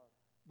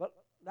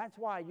that's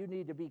why you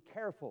need to be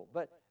careful.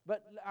 But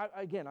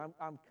again,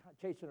 I'm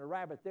chasing a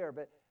rabbit there.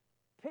 But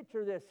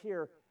picture this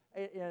here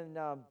in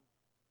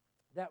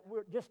that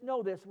just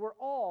know this: we're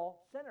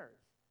all sinners.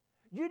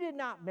 You did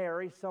not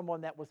marry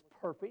someone that was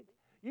perfect.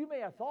 You may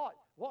have thought,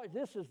 well,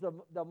 this is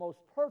the most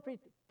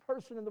perfect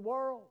person in the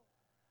world.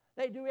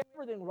 They do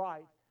everything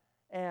right.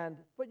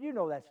 But you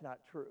know that's not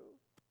true.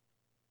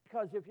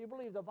 Because if you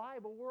believe the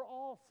Bible, we're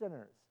all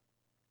sinners.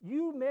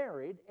 You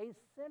married a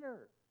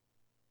sinner.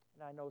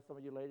 And I know some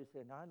of you ladies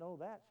say, no, I know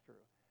that's true.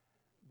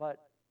 But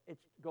it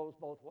goes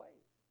both ways.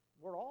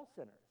 We're all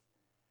sinners.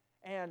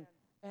 And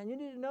you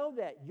need to know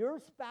that your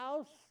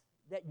spouse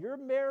that you're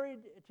married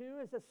to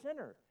is a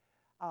sinner.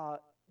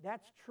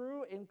 That's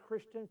true in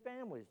Christian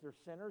families. They're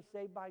sinners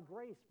saved by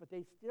grace, but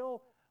they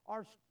still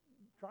are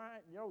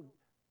trying,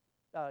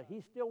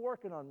 he's still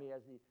working on me,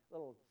 as the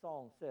little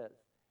song says.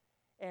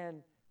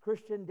 And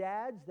Christian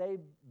dads, they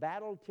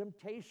battle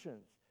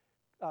temptations.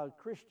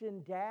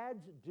 Christian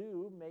dads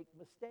do make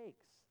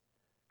mistakes.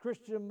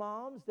 Christian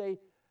moms, they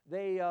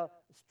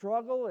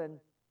struggle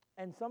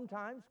and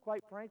sometimes,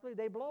 quite frankly,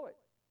 they blow it.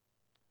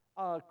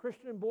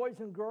 Christian boys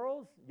and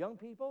girls, young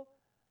people,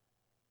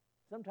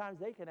 sometimes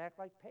they can act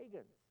like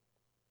pagans.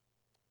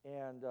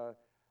 And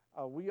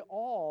we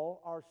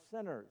all are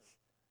sinners.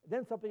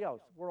 Then something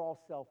else, we're all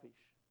selfish.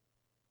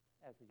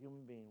 As a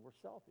human being, we're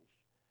selfish.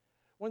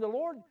 When the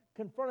Lord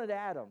confronted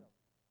Adam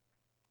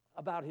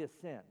about his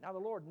sin, now the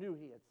Lord knew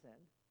he had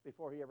sinned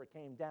before he ever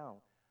came down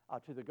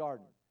to the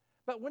garden.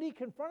 But when he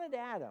confronted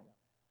Adam,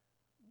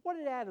 what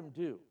did Adam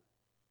do?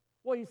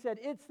 Well, he said,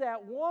 "It's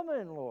that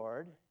woman,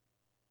 Lord.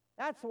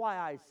 That's why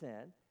I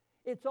sinned.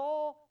 It's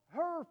all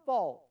her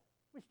fault."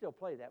 We still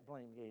play that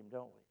blame game,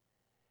 don't we?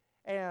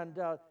 And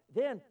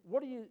then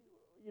what do you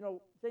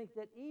think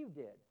that Eve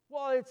did?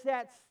 Well, it's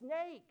that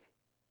snake,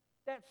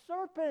 that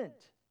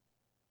serpent.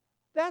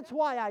 That's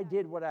why I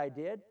did what I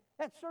did.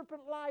 That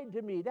serpent lied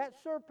to me. That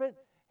serpent,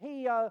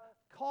 he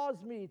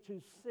caused me to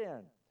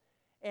sin.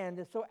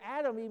 And so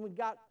Adam even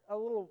got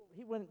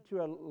he went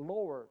to a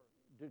lower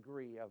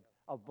degree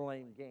of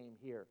blame game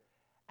here.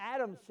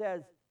 Adam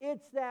says,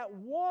 "It's that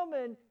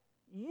woman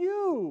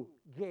you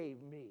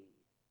gave me."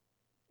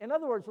 In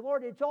other words,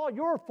 Lord, it's all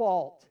your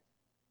fault.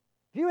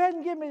 If you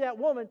hadn't given me that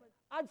woman,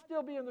 I'd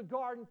still be in the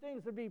garden.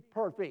 Things would be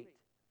perfect.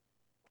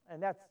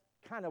 And that's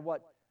kind of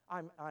what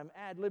I'm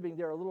ad-libbing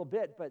there a little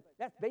bit, but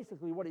that's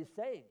basically what he's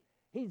saying.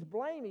 He's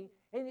blaming,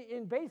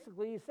 and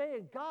basically he's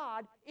saying,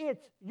 God,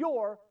 it's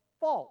your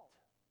fault.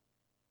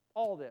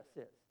 All this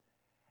is.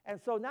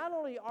 And so not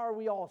only are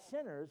we all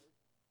sinners,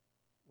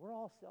 we're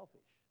all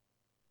selfish.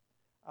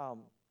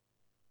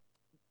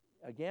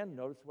 Again,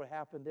 notice what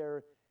happened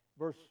there,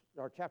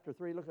 chapter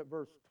 3, look at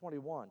verse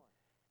 21.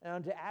 "And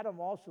unto Adam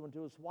also and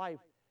to his wife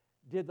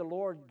did the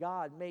Lord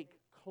God make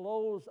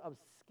clothes of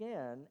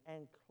skin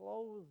and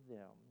clothe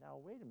them." Now,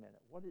 wait a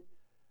minute.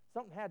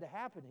 Something had to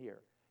happen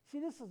here. See,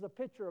 this is a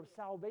picture of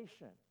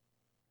salvation.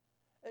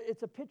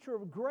 It's a picture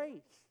of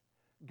grace.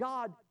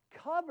 God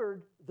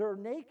covered their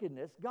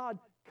nakedness. God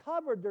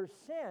covered their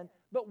sin.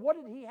 But what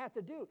did he have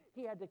to do?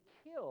 He had to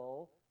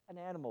kill an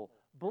animal.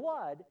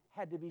 Blood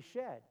had to be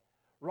shed.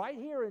 Right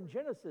here in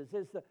Genesis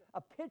is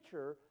a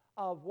picture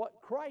of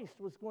what Christ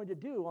was going to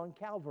do on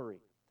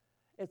Calvary.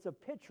 It's a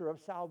picture of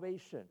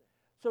salvation.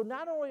 So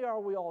not only are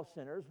we all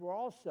sinners, we're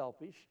all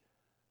selfish,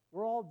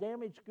 we're all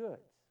damaged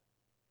goods,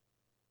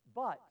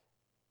 but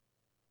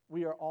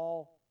we are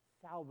all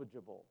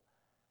salvageable.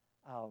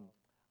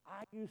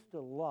 I used to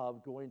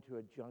love going to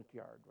a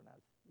junkyard when I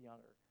was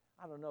younger.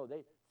 I don't know,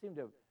 they seem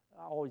to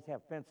always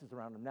have fences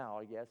around them now,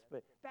 I guess,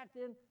 but back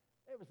then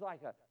it was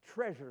like a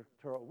treasure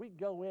trove. We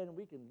go in and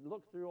we can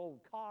look through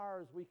old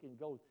cars, we can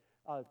go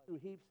through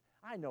heaps.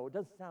 I know it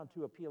doesn't sound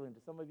too appealing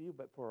to some of you,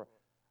 but for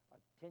a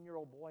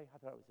 10-year-old boy, I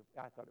thought it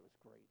was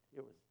great.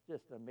 It was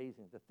just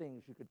amazing, the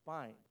things you could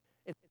find.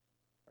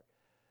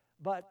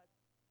 But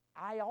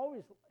I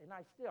always, and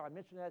I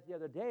mentioned that the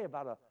other day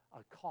about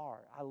a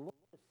car. I love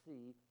to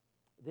see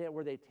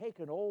where they take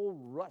an old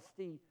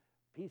rusty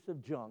piece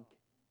of junk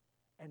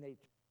and they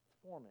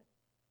transform it.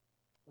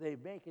 They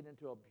make it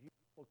into a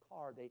beautiful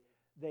car.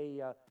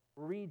 They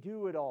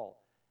redo it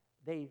all.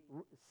 They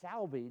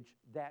salvage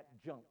that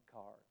junk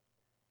car.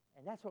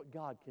 And that's what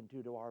God can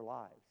do to our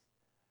lives.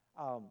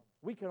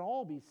 We can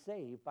all be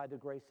saved by the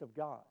grace of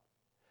God.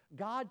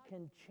 God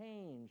can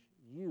change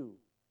you,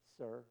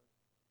 sir,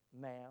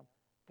 ma'am.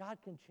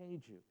 God can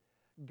change you.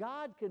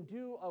 God can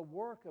do a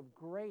work of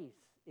grace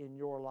in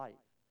your life.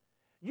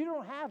 You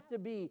don't have to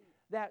be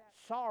that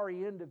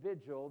sorry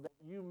individual that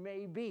you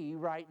may be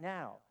right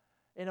now,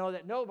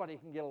 that nobody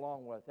can get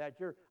along with.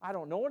 I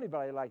don't know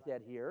anybody like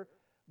that here,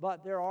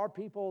 but there are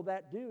people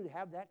that do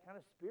have that kind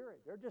of spirit.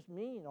 They're just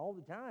mean all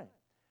the time.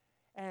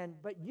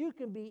 But you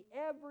can be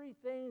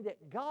everything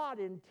that God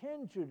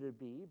intends you to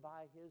be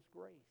by his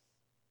grace.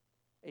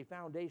 A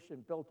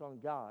foundation built on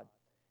God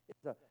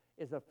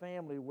is a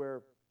family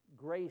where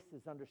grace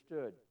is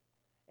understood,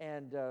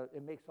 and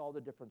it makes all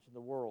the difference in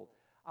the world.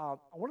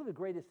 One of the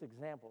greatest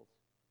examples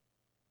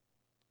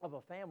of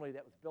a family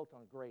that was built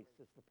on grace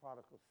is the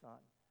prodigal son.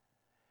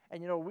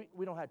 And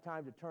we don't have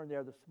time to turn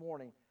there this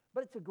morning,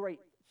 but it's a great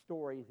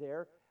story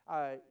there.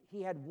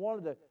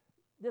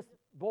 This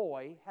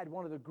boy had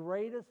one of the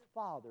greatest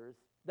fathers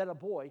that a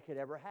boy could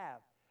ever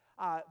have.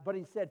 But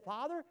he said,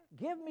 "Father,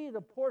 give me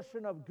the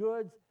portion of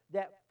goods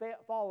that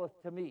falleth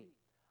to me.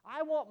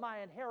 I want my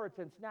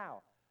inheritance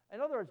now." In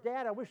other words,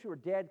 Dad, I wish you were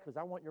dead because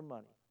I want your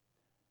money.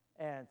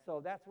 And so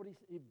that's what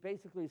he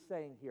basically is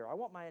saying here. I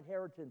want my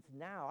inheritance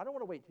now. I don't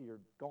want to wait till you're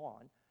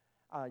gone.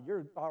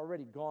 You're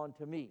already gone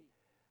to me.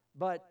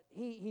 But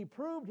he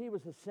proved he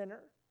was a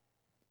sinner.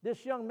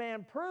 This young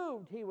man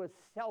proved he was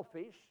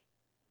selfish.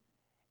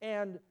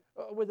 And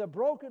With a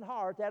broken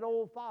heart, that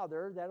old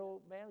father, that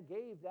old man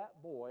gave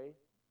that boy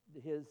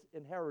his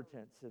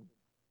inheritance.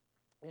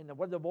 And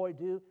what did the boy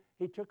do?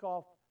 He took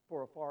off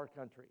for a far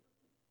country.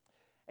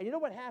 And you know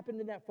what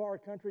happened in that far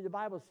country? The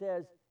Bible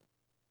says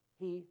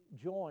he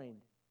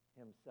joined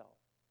himself.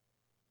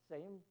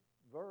 Same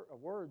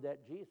word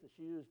that Jesus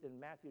used in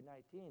Matthew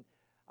 19.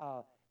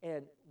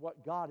 And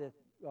what God has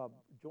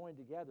joined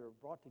together,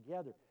 brought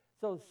together.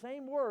 So the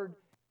same word,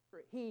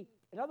 in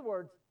other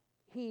words,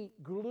 he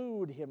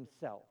glued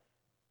himself.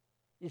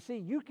 You see,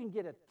 you can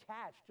get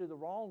attached to the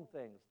wrong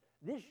things.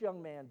 This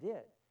young man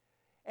did.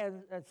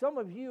 And some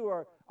of you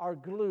are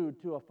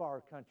glued to a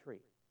far country,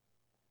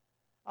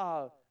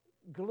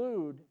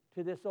 glued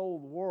to this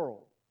old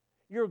world.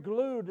 You're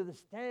glued to the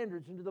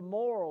standards and to the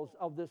morals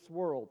of this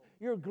world.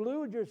 You're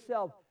glued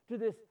yourself to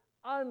this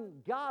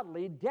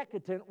ungodly,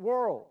 decadent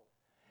world.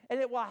 And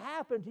it will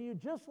happen to you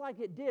just like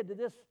it did to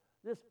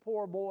this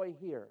poor boy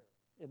here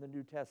in the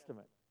New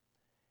Testament.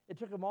 It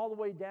took him all the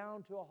way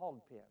down to a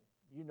hog pen.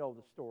 You know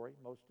the story.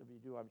 Most of you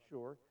do, I'm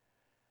sure.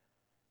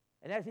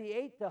 And as he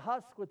ate the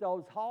husk with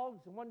those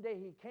hogs, one day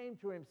he came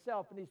to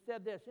himself and he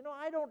said this,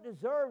 I don't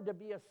deserve to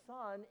be a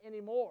son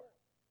anymore.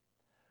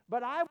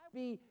 But I would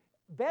be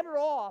better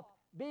off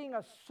being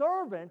a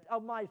servant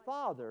of my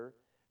father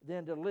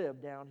than to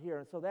live down here.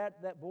 And so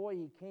that boy,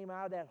 he came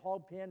out of that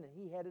hog pen and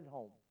he headed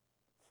home.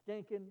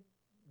 Stinking,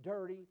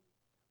 dirty,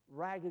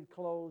 ragged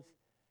clothes.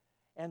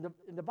 And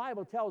the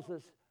Bible tells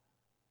us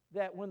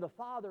that when the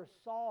father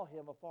saw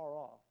him afar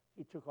off,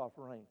 he took off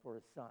running for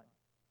his son.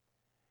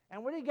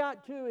 And when he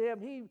got to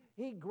him,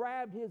 he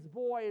grabbed his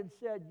boy and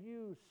said,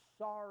 "You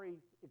sorry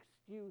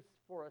excuse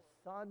for a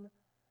son.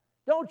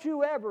 Don't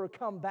you ever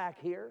come back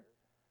here.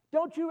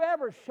 Don't you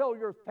ever show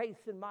your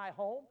face in my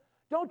home.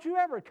 Don't you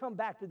ever come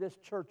back to this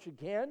church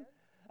again.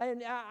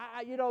 And,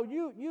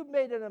 you've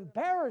made an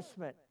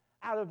embarrassment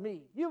out of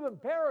me. You've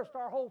embarrassed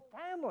our whole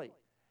family.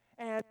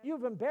 And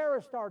you've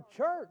embarrassed our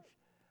church.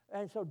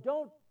 And so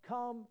don't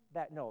come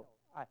back." No,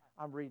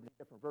 I'm reading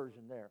a different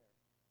version there.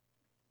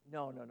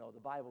 No. The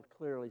Bible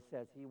clearly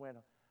says he went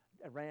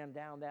and ran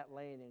down that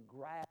lane and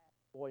grabbed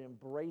the boy,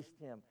 embraced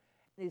him.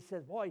 And he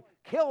says, "Boy,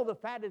 kill the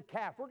fatted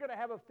calf. We're going to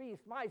have a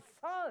feast. My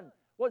son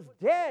was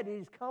dead.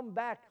 He's come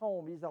back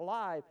home. He's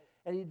alive.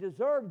 And he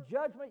deserved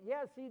judgment.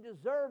 Yes, he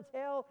deserves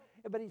hell."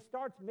 But he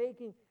starts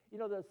making,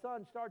 the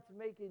son starts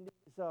making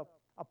these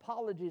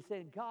apologies,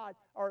 saying, "God,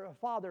 or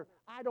Father,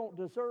 I don't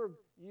deserve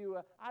you.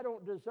 I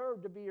don't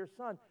deserve to be your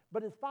son."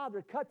 But his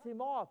father cuts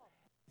him off.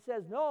 He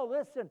says, "No,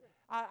 listen,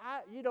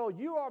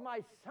 you are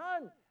my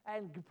son."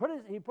 And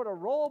he put a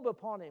robe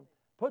upon him,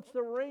 puts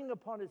the ring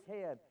upon his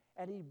hand,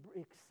 and he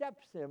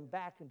accepts him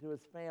back into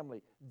his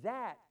family.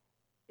 That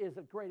is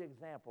a great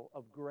example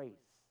of grace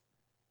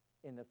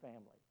in the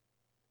family.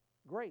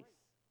 Grace.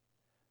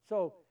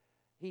 So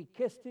he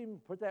kissed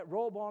him, put that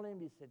robe on him.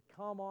 He said,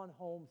 "Come on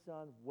home,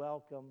 son.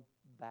 Welcome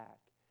back."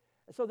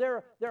 And so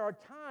there are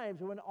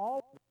times when all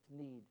of us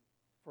need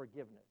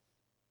forgiveness.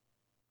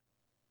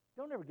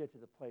 Don't ever get to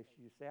the place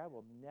you say, "I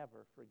will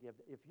never forgive."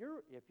 If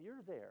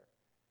you're there,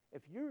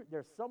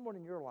 there's someone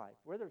in your life,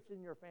 whether it's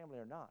in your family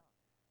or not,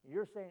 and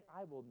you're saying,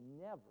 "I will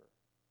never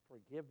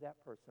forgive that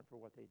person for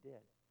what they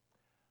did."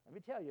 Let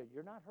me tell you,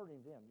 you're not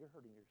hurting them, you're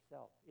hurting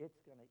yourself. It's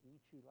going to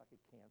eat you like a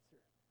cancer.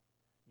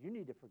 You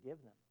need to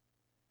forgive them.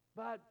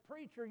 "But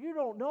preacher, you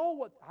don't know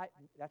what..."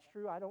 That's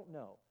true, I don't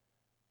know.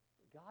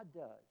 God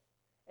does.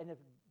 And if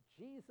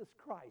Jesus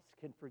Christ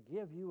can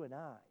forgive you and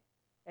I,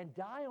 and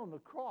die on the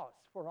cross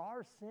for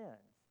our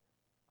sins,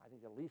 I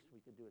think the least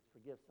we could do is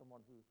forgive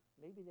someone who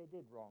maybe they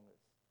did wrong us.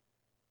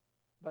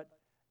 But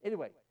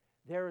anyway,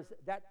 there is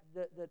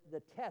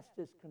the test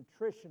is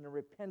contrition and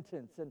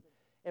repentance,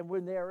 and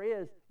when there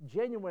is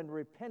genuine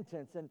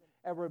repentance and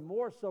a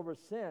remorse over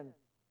sin,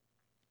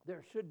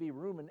 there should be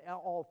room in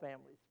all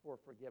families for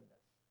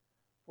forgiveness,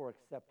 for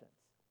acceptance.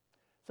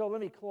 So let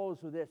me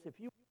close with this. If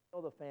you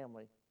build a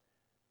family,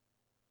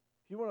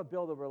 if you want to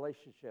build a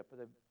relationship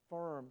with a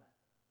firm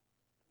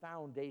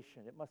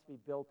foundation, it must be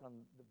built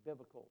on the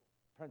biblical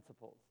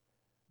principles.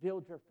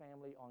 Build your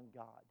family on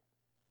God.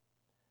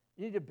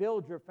 You need to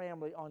build your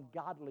family on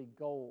godly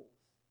goals.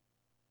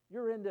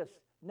 You're in this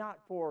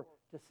not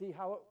to see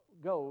how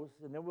it goes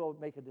and then we'll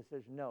make a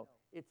decision. No,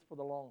 it's for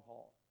the long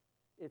haul.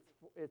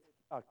 It's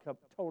a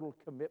total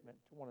commitment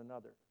to one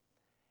another.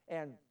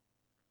 And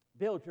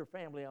build your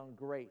family on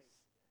grace.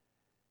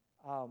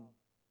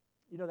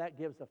 That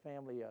gives a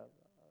family a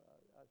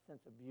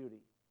sense of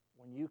beauty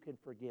when you can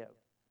forgive.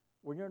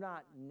 When you're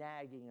not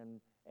nagging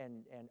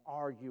and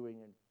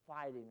arguing and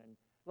fighting. And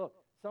look,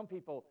 some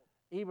people,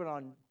 even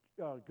on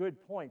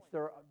good points,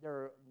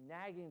 they're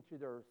nagging to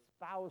their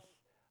spouse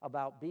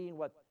about being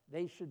what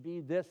they should be,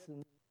 this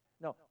and...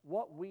 No,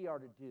 what we are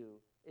to do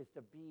is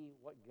to be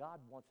what God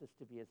wants us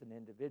to be as an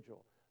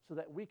individual, so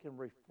that we can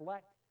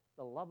reflect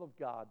the love of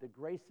God, the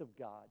grace of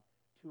God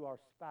to our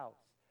spouse.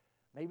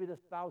 Maybe the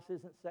spouse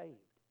isn't saved.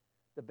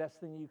 The best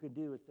thing you can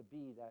do is to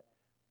be that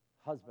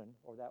husband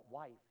or that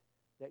wife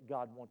that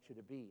God wants you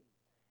to be.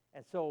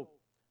 And so,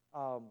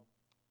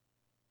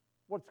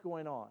 what's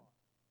going on?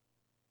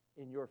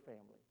 in your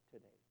family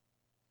today?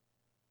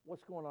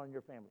 What's going on in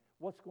your family?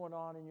 What's going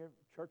on in your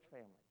church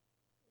family?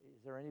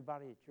 Is there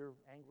anybody that you're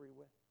angry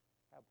with,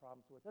 have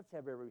problems with? Let's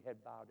have every head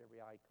bowed, every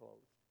eye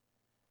closed.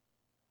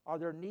 Are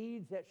there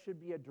needs that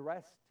should be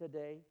addressed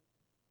today?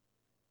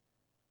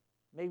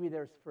 Maybe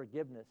there's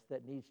forgiveness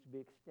that needs to be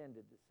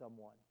extended to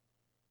someone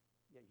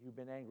that you've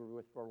been angry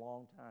with for a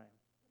long time.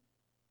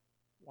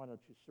 Why don't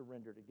you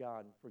surrender to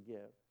God and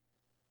forgive?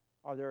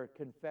 Are there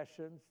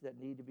confessions that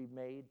need to be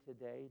made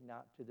today,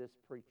 not to this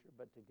preacher,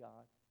 but to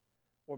God?